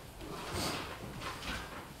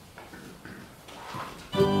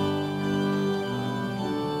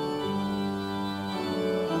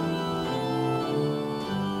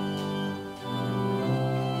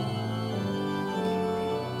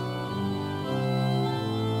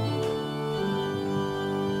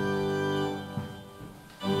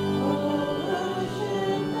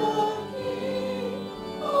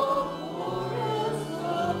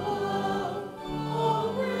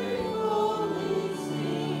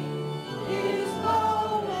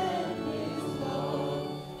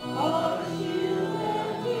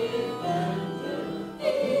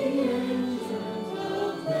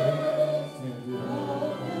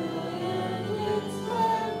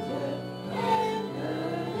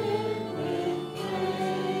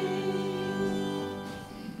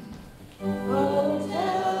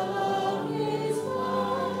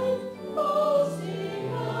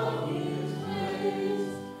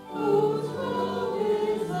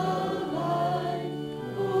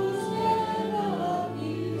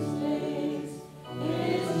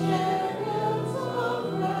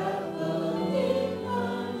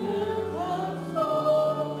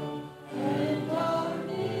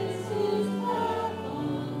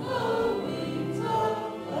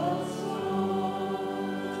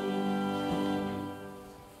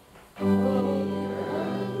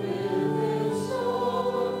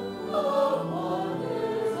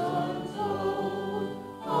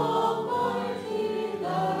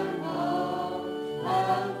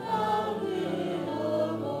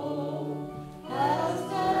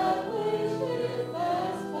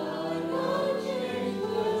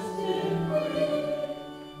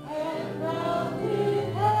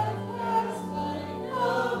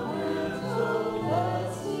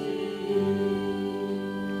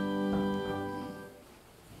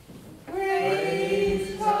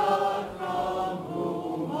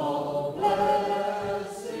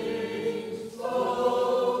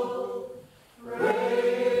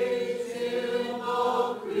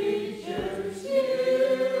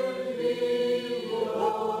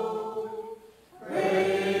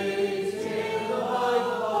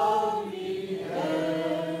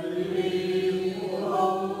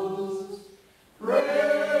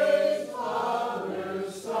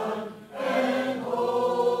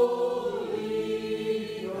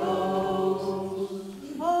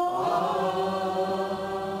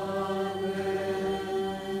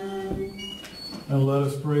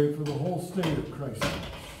 state of Christ.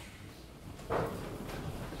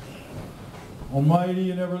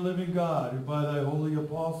 Almighty and ever-living God, who by thy holy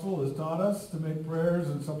apostle has taught us to make prayers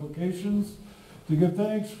and supplications, to give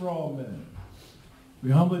thanks for all men,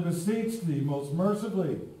 we humbly beseech thee most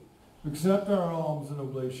mercifully to accept our alms and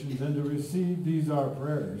oblations and to receive these our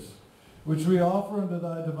prayers, which we offer unto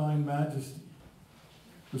thy divine majesty,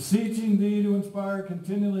 beseeching thee to inspire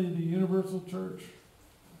continually the universal church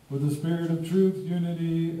with the spirit of truth,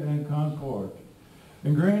 unity, and concord.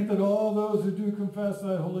 And grant that all those who do confess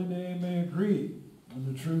thy holy name may agree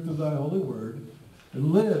in the truth of thy holy word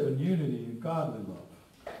and live in unity and godly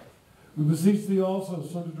love. We beseech thee also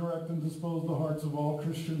so to direct and dispose the hearts of all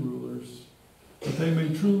Christian rulers, that they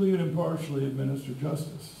may truly and impartially administer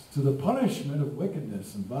justice to the punishment of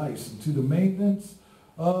wickedness and vice, and to the maintenance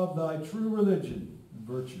of thy true religion and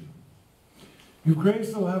virtue. Give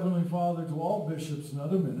grace, O Heavenly Father, to all bishops and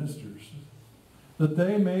other ministers, that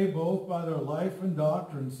they may both by their life and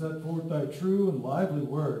doctrine set forth thy true and lively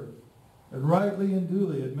word, and rightly and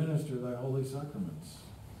duly administer thy holy sacraments.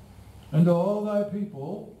 And to all thy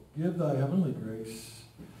people give thy heavenly grace,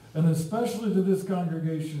 and especially to this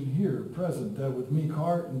congregation here present, that with meek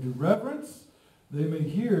heart and due reverence they may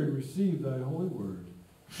hear and receive thy holy word,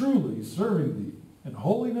 truly serving thee in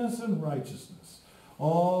holiness and righteousness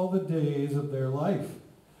all the days of their life.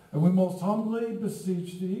 And we most humbly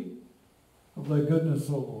beseech thee of thy goodness,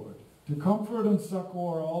 O Lord, to comfort and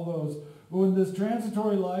succor all those who in this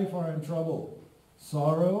transitory life are in trouble,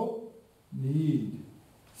 sorrow, need,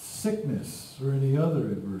 sickness, or any other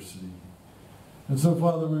adversity. And so,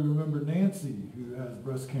 Father, we remember Nancy, who has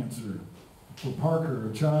breast cancer, for Parker,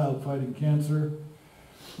 a child fighting cancer.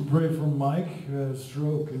 We pray for Mike, who has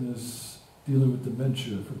stroke and is dealing with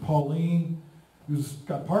dementia, for Pauline, who's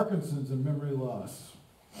got Parkinson's and memory loss.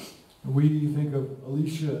 And we think of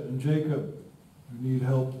Alicia and Jacob, who need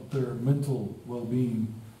help with their mental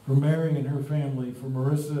well-being, for Mary and her family, for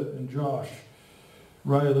Marissa and Josh,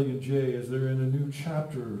 Riley and Jay, as they're in a new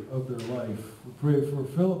chapter of their life. We pray for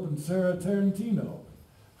Philip and Sarah Tarantino,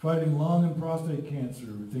 fighting lung and prostate cancer.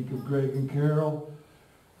 We think of Greg and Carol,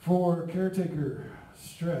 for caretaker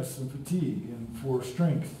stress and fatigue, and for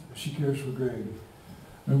strength. She cares for Greg.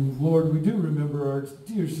 And Lord, we do remember our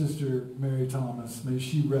dear sister Mary Thomas. May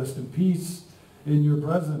she rest in peace in your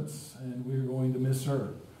presence, and we're going to miss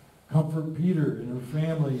her. Comfort Peter and her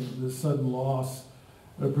family in this sudden loss.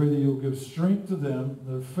 I pray that you'll give strength to them,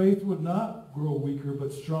 their faith would not grow weaker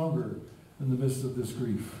but stronger in the midst of this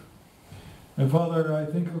grief. And Father, I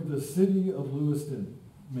think of the city of Lewiston,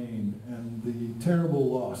 Maine, and the terrible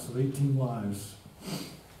loss of 18 lives.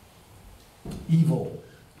 Evil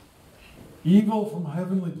from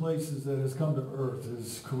heavenly places that has come to earth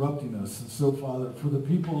is corrupting us. And so, Father, for the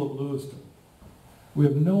people of Lewiston, we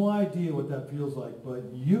have no idea what that feels like, but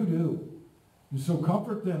you do. And so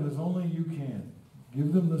comfort them as only you can.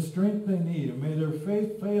 Give them the strength they need, and may their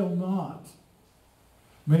faith fail not.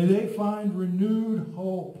 May they find renewed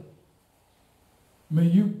hope. May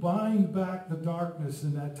you bind back the darkness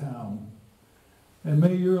in that town. And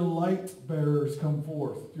may your light bearers come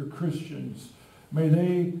forth, your Christians. May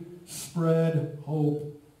they spread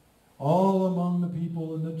hope all among the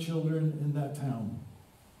people and the children in that town.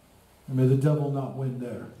 And may the devil not win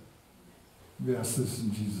there. We ask this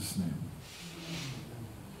in Jesus' name.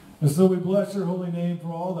 And so we bless your holy name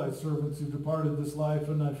for all thy servants who departed this life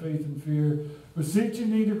in thy faith and fear,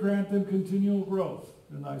 beseeching thee to grant them continual growth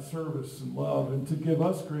in thy service and love, and to give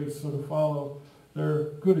us grace so to follow their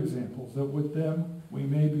good examples, that with them we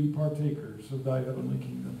may be partakers of thy heavenly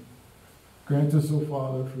kingdom. Grant us, O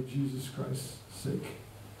Father, for Jesus Christ's sake,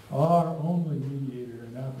 our only mediator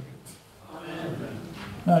and advocate. Amen.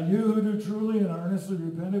 Now you who do truly and earnestly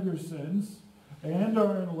repent of your sins, and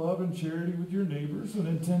are in love and charity with your neighbors, and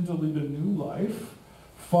intend to lead a new life,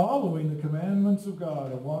 following the commandments of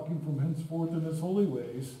God and walking from henceforth in his holy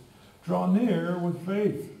ways, draw near with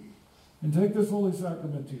faith, and take this holy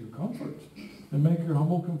sacrament to your comfort, and make your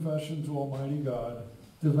humble confession to Almighty God,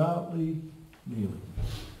 devoutly kneeling.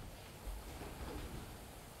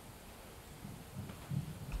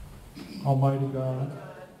 Almighty God,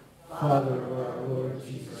 Father of our Lord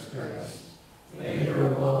Jesus Christ, maker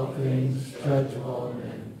of all things, judge of all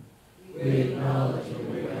men, we acknowledge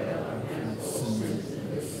and we our offense and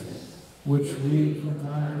sins, which we from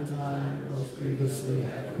time to time most grievously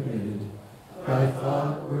have committed, by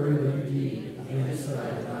thought, word, and deed, against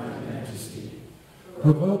thy divine majesty,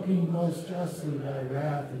 provoking most justly thy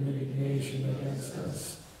wrath and indignation against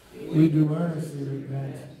us. We do earnestly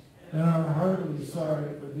repent, and are heartily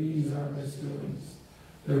sorry for these our misdoings.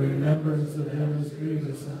 The remembrance of them is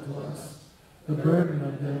grievous unto us. The burden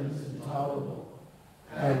of them is intolerable.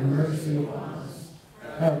 Have mercy upon us.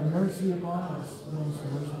 Have mercy upon us, most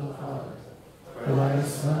merciful Father. For thy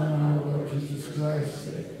Son, our Lord Jesus Christ's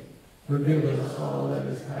sake, forgive us all that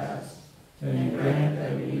is past, and grant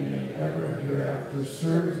that we may ever hereafter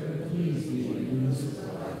serve and please thee in newness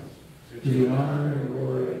of life, to the honor and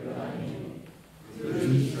glory of thy name. Through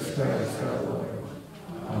Jesus Christ our Lord.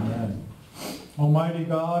 Amen. Almighty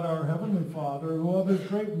God, our heavenly Father, who of his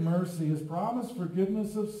great mercy has promised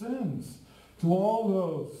forgiveness of sins to all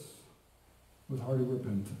those with hearty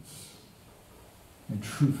repentance and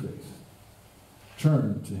true faith,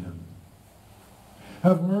 turn to him.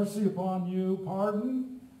 Have mercy upon you,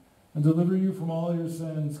 pardon and deliver you from all your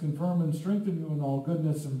sins, confirm and strengthen you in all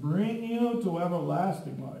goodness, and bring you to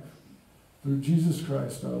everlasting life. Through Jesus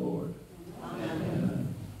Christ our Lord.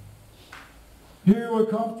 Amen. Hear what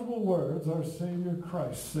comfortable words our Savior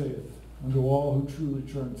Christ saith unto all who truly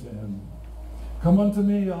turn to him. Come unto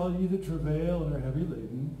me, all ye that travail and are heavy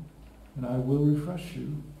laden, and I will refresh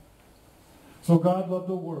you. So God loved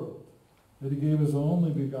the world, that he gave his only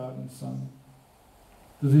begotten Son,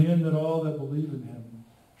 to the end that all that believe in him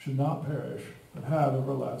should not perish, but have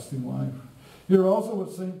everlasting life. Hear also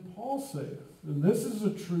what St. Paul saith, and this is a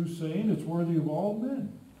true saying, it's worthy of all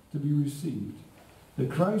men to be received, that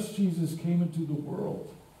Christ Jesus came into the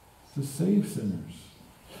world to save sinners.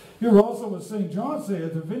 Hear also what St. John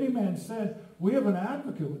saith, if any man sin, we have an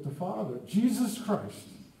advocate with the Father, Jesus Christ,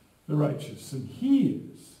 the righteous, and he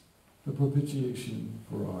is the propitiation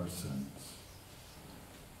for our sins.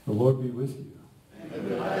 The Lord be with you. And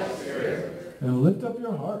with thy spirit. And lift up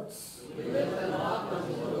your hearts. We lift them up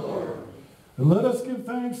unto the Lord. And let us give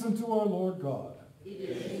thanks unto our Lord God. It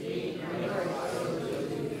is indeed right so to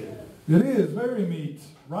do. It is very meet,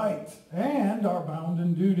 right, and our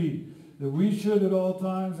bounden duty, that we should at all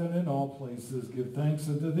times and in all places give thanks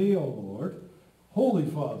unto thee, O Lord, Holy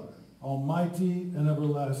Father, almighty and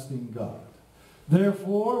everlasting God.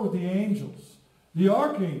 Therefore, with the angels, the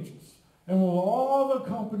archangels, and with all the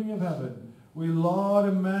company of heaven, we laud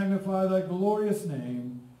and magnify thy glorious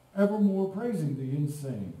name, evermore praising thee and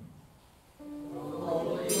saying,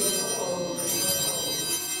 Holy, holy,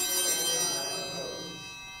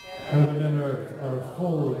 heaven and earth are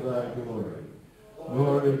full of thy glory.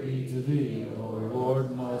 Glory be to thee, O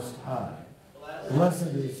Lord most high. Blessed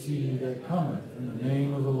is he that cometh in the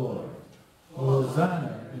name of the Lord.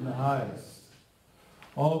 Hosanna in the highest.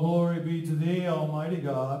 All glory be to thee, Almighty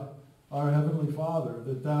God, our heavenly Father,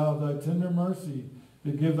 that thou of thy tender mercy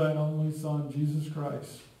did give thine only Son, Jesus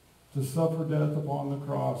Christ, to suffer death upon the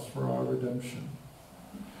cross for our redemption,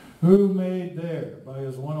 who made there, by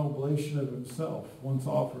his one oblation of himself, once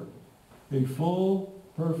offered, a full,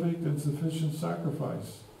 perfect, and sufficient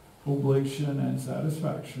sacrifice, oblation, and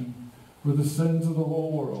satisfaction for the sins of the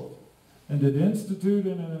whole world, and did institute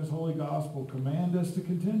and in his holy gospel command us to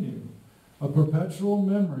continue a perpetual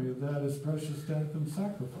memory of that his precious death and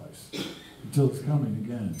sacrifice until his coming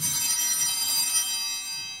again.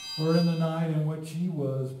 For in the night in which he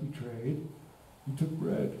was betrayed, he took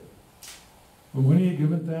bread. But when he had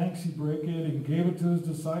given thanks, he brake it and gave it to his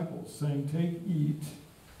disciples, saying, take, eat,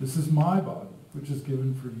 this is my body, which is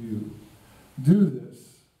given for you. Do this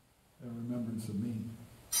in remembrance of me.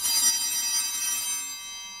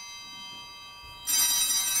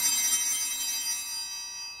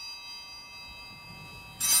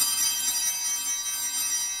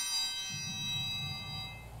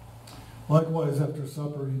 Likewise, after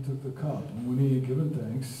supper, he took the cup, and when he had given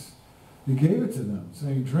thanks, he gave it to them,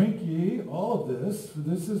 saying, drink ye all of this, for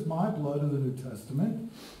this is my blood of the New Testament,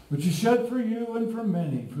 which is shed for you and for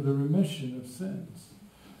many for the remission of sins.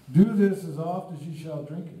 Do this as oft as ye shall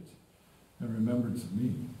drink it, in remembrance of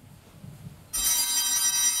me.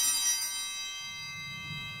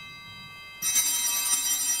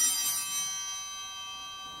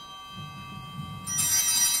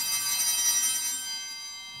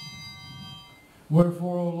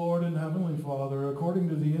 Wherefore, O Lord and Heavenly Father, according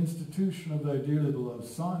to the institution of thy dearly beloved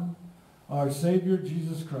Son, our Savior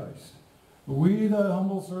Jesus Christ, we thy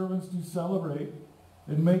humble servants do celebrate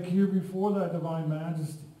and make here before thy divine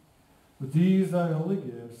majesty, with these thy holy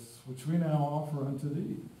gifts, which we now offer unto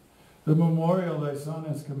thee, the memorial thy Son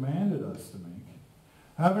has commanded us to make,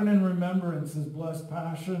 having in remembrance his blessed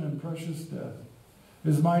passion and precious death,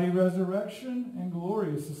 his mighty resurrection and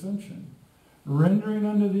glorious ascension, rendering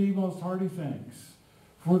unto thee most hearty thanks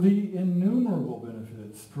for the innumerable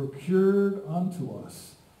benefits procured unto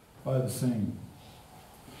us by the same.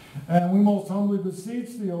 And we most humbly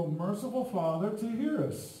beseech thee, O merciful Father, to hear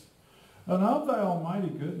us, and of thy almighty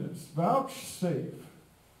goodness vouchsafe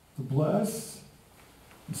to bless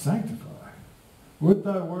and sanctify with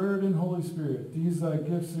thy word and Holy Spirit these thy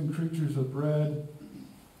gifts and creatures of bread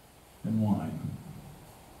and wine.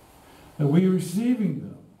 That we, receiving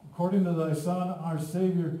them, according to thy Son, our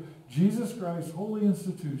Savior, Jesus Christ's holy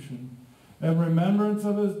institution, and remembrance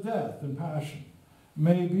of his death and passion,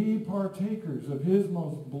 may be partakers of his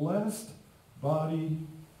most blessed body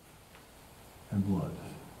and blood.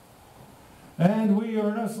 And we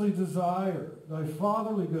earnestly desire thy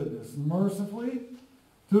fatherly goodness, mercifully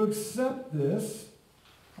to accept this,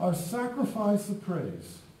 our sacrifice of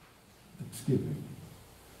praise, thanksgiving.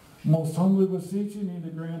 Most humbly beseeching thee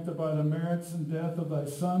to grant that by the merits and death of thy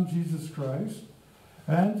Son, Jesus Christ,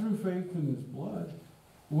 and through faith in his blood,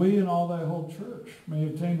 we and all thy whole church may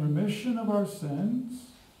obtain remission of our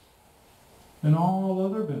sins and all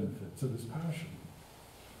other benefits of his passion.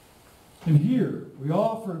 And here we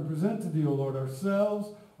offer and present to thee, O Lord, ourselves,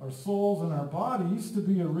 our souls, and our bodies to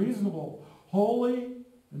be a reasonable, holy,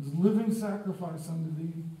 and living sacrifice unto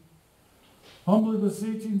thee. Humbly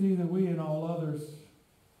beseeching thee that we and all others,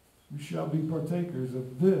 we shall be partakers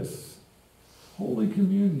of this holy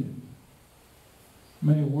communion,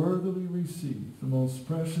 may worthily receive the most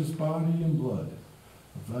precious body and blood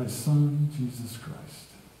of thy Son, Jesus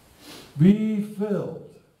Christ. Be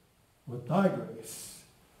filled with thy grace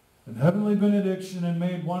and heavenly benediction, and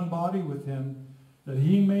made one body with him, that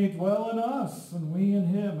he may dwell in us, and we in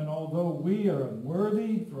him. And although we are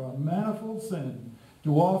unworthy through our manifold sin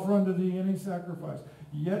to offer unto thee any sacrifice,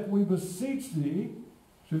 yet we beseech thee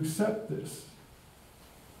to accept this,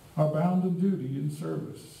 our bounden duty and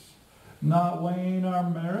service, not weighing our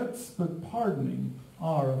merits, but pardoning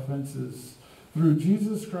our offenses, through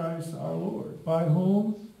Jesus Christ our Lord, by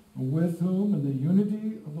whom, and with whom, in the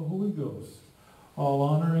unity of the Holy Ghost, all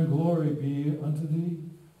honor and glory be unto thee,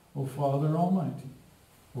 O Father Almighty,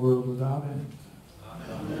 world without end.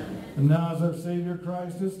 Amen. And now, as our Savior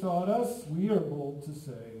Christ has taught us, we are bold to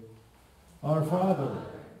say, Our Father,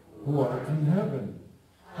 who art in heaven,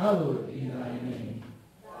 hallowed be thy name.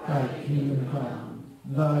 Thy kingdom come,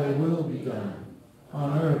 thy will be done,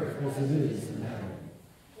 on earth as it is in heaven.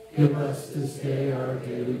 Give us this day our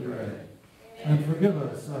daily bread, and forgive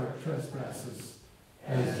us our trespasses,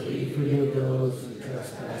 as we forgive those who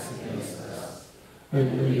trespass against us.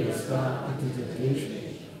 And lead us not into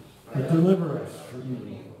temptation, but deliver us from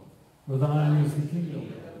evil. For thine is the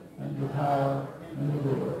kingdom, and the power, and the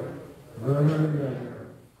glory, forever and ever.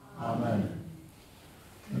 Amen.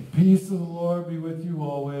 The peace of the Lord be with you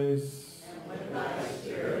always. And with thy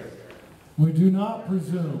spirit. We do not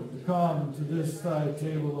presume to come to this thy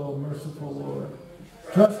table, O merciful Lord,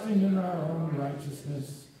 trusting in our own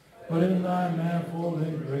righteousness, but in thy manifold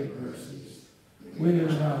and great mercies. We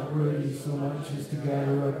are not worthy so much as to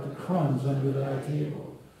gather up the crumbs under thy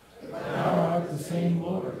table. Thou art the same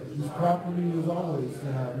Lord, whose property is always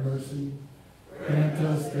to have mercy. Grant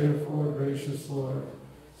us, therefore, gracious Lord,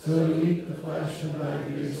 so to eat the flesh of thy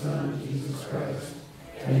dear Son, Jesus Christ,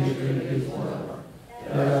 and to drink his blood,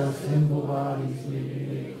 that our sinful bodies may be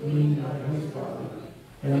made clean by his body,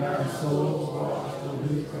 and our souls washed in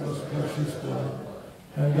his most precious blood,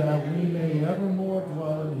 and that we may evermore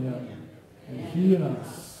dwell in him, and he in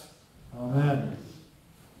us. Amen.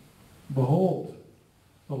 Behold,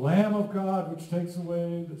 the Lamb of God, which takes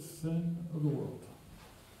away the sin of the world.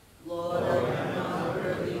 Lord, I am not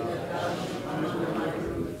worthy that thou should come under my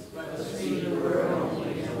roof, but speak the word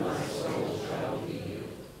only, and my soul shall be healed.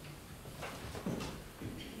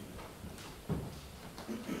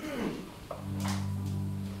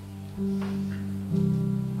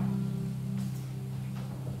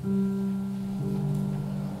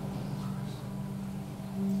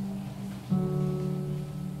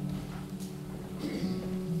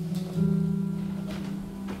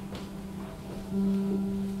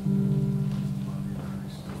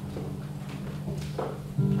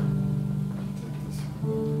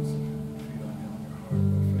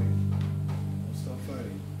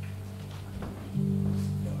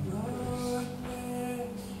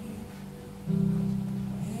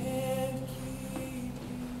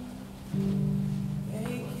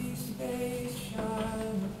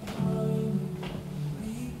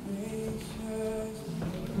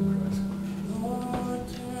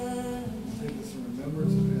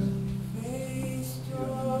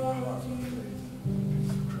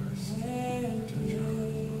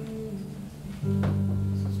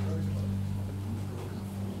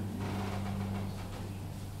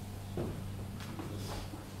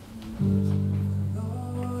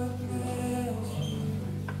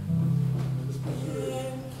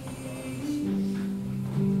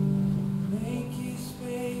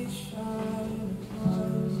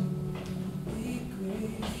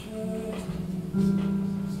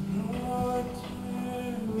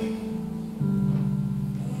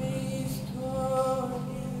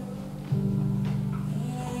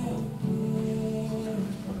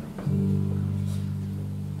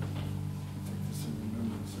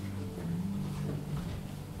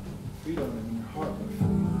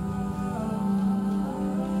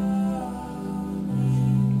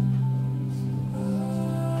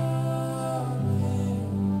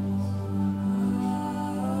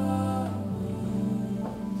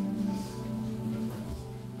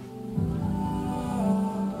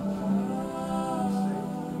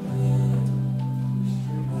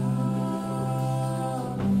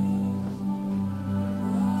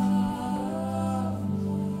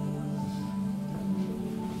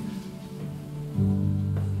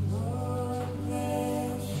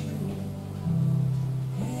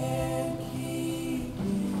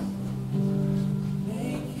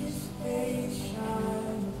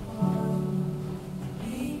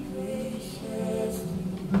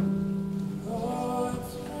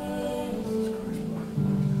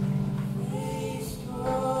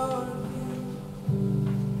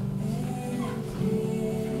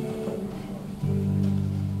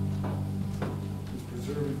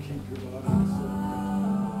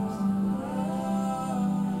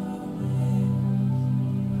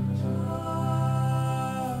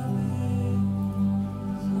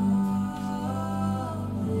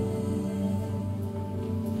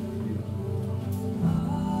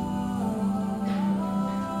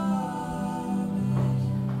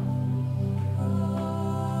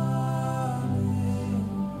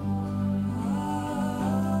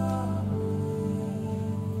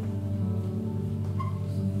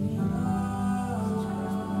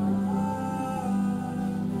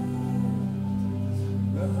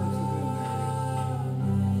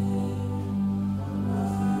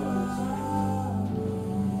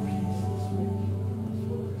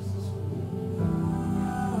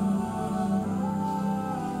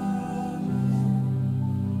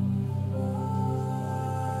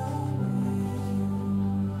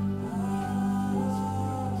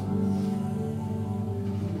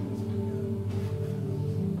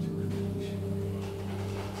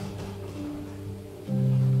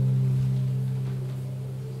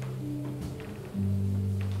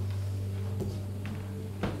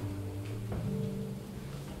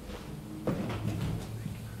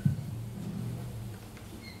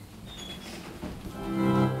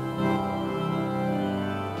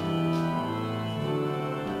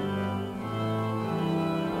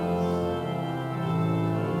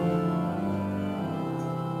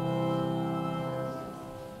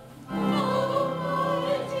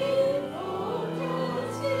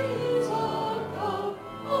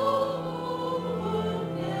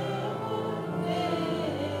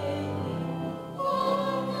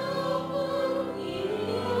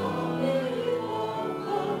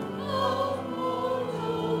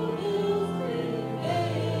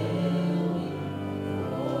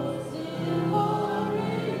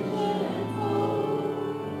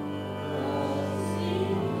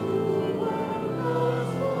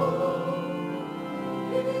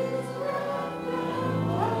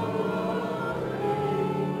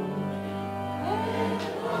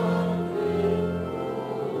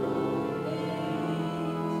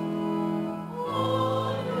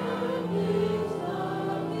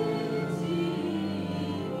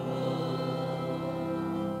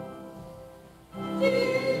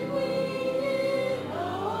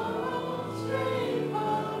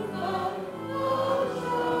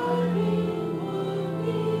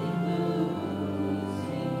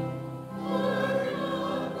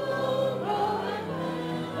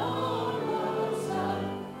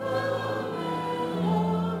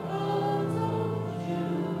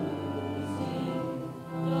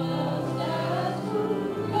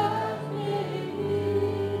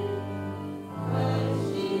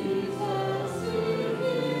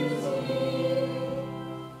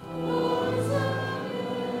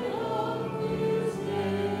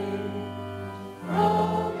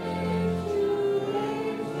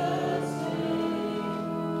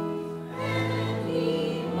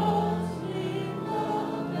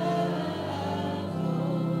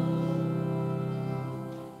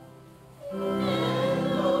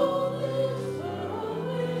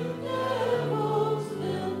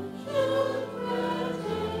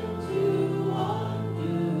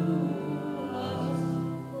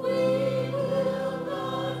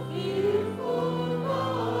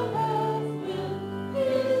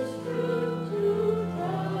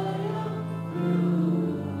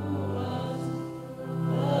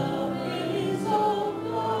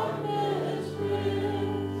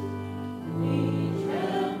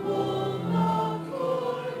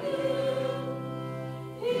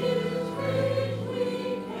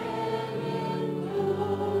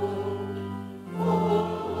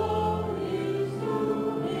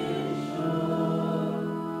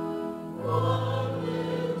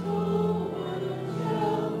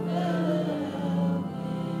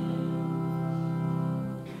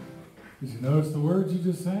 Notice the words you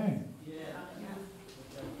just sang.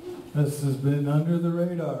 This has been under the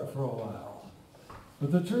radar for a while.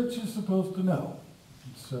 But the church is supposed to know.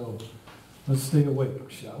 So let's stay awake,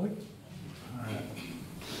 shall we? All right.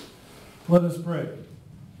 Let us pray.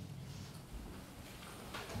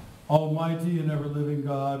 Almighty and ever-living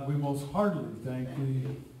God, we most heartily thank thee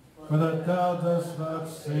for that thou dost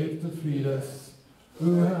vouchsafe to feed us,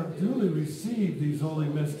 who have duly received these holy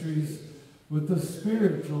mysteries with the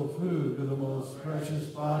spiritual food of the most precious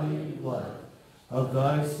body and blood of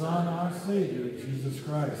thy Son, our Savior, Jesus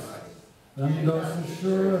Christ, and dost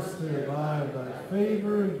assure us thereby of thy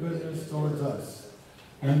favor and goodness towards us,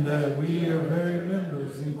 and that we are very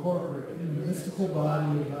members incorporate in the mystical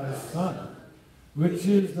body of thy Son, which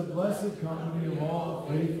is the blessed company of all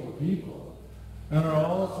faithful people, and are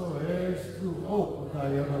also heirs through hope of thy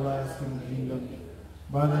everlasting kingdom,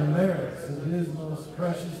 by the merits of his most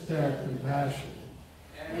precious death and passion.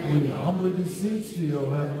 We humbly beseech thee, O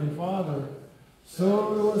Heavenly Father,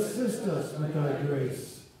 so to assist us with thy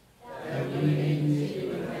grace, that we may be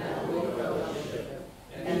able to have good fellowship,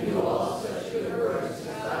 and do all such good works as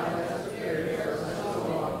thou hast prepared for us to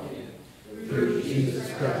walk in, through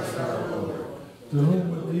Jesus Christ our Lord, to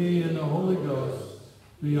whom with thee and the Holy Ghost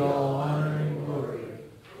be all honor and glory,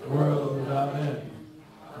 world without end.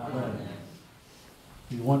 Amen.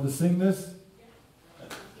 You want to sing this?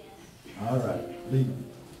 All right. Lead.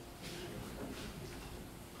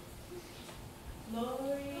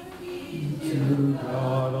 Glory be To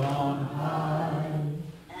God on high,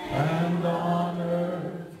 and on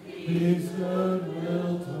earth his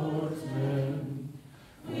goodwill towards men.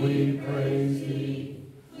 We praise thee,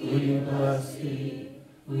 we bless thee,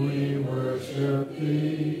 we worship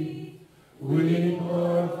thee, we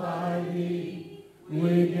glorify thee,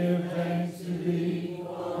 we give thanks to thee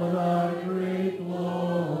for thy great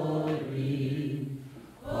glory.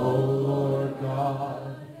 O Lord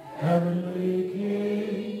God, heavenly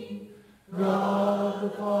King, God the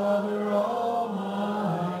Father Almighty,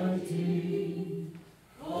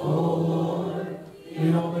 O Lord,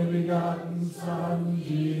 the only begotten Son,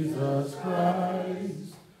 Jesus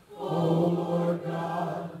Christ, O Lord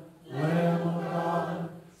God, Lamb of God,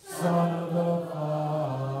 Son of the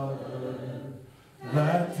Father,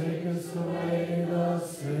 that takest away the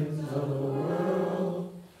sins of the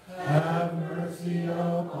world, have mercy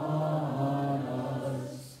upon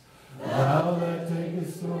us. Thou that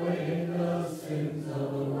takest away the sins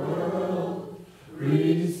of the world,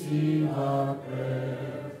 receive our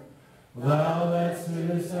prayer. Thou that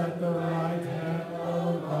sittest at the right hand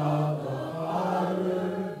of God the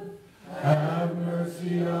Father, have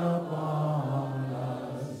mercy upon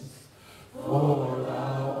us. For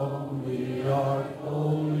thou only art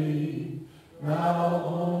holy, thou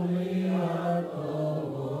only art the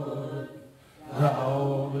Lord, thou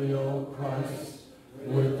only, O Christ,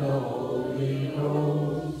 with the Holy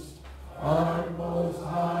Ghost, art most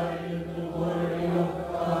high in the glory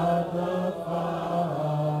of God the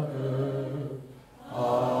Father.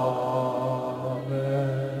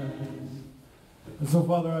 Amen. And so,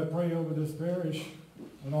 Father, I pray over this parish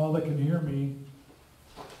and all that can hear me,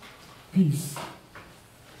 peace,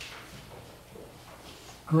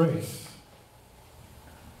 grace,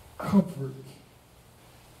 comfort,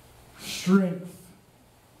 strength,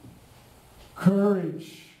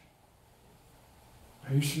 courage,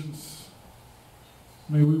 patience.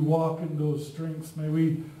 May we walk in those strengths. May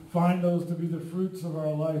we find those to be the fruits of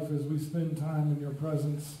our life as we spend time in your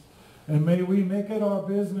presence. And may we make it our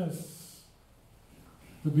business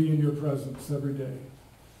to be in your presence every day.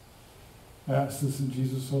 I ask this in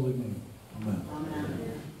Jesus' holy name. Amen.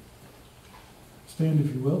 Amen. Stand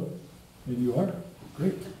if you will. And you are.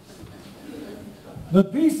 Great. The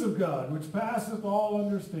peace of God, which passeth all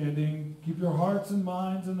understanding, keep your hearts and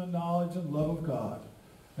minds in the knowledge and love of God,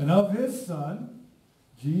 and of his Son,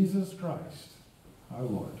 Jesus Christ, our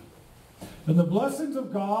Lord. And the blessings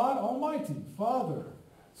of God Almighty, Father,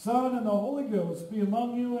 Son, and the Holy Ghost be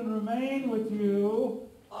among you and remain with you.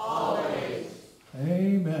 Amen.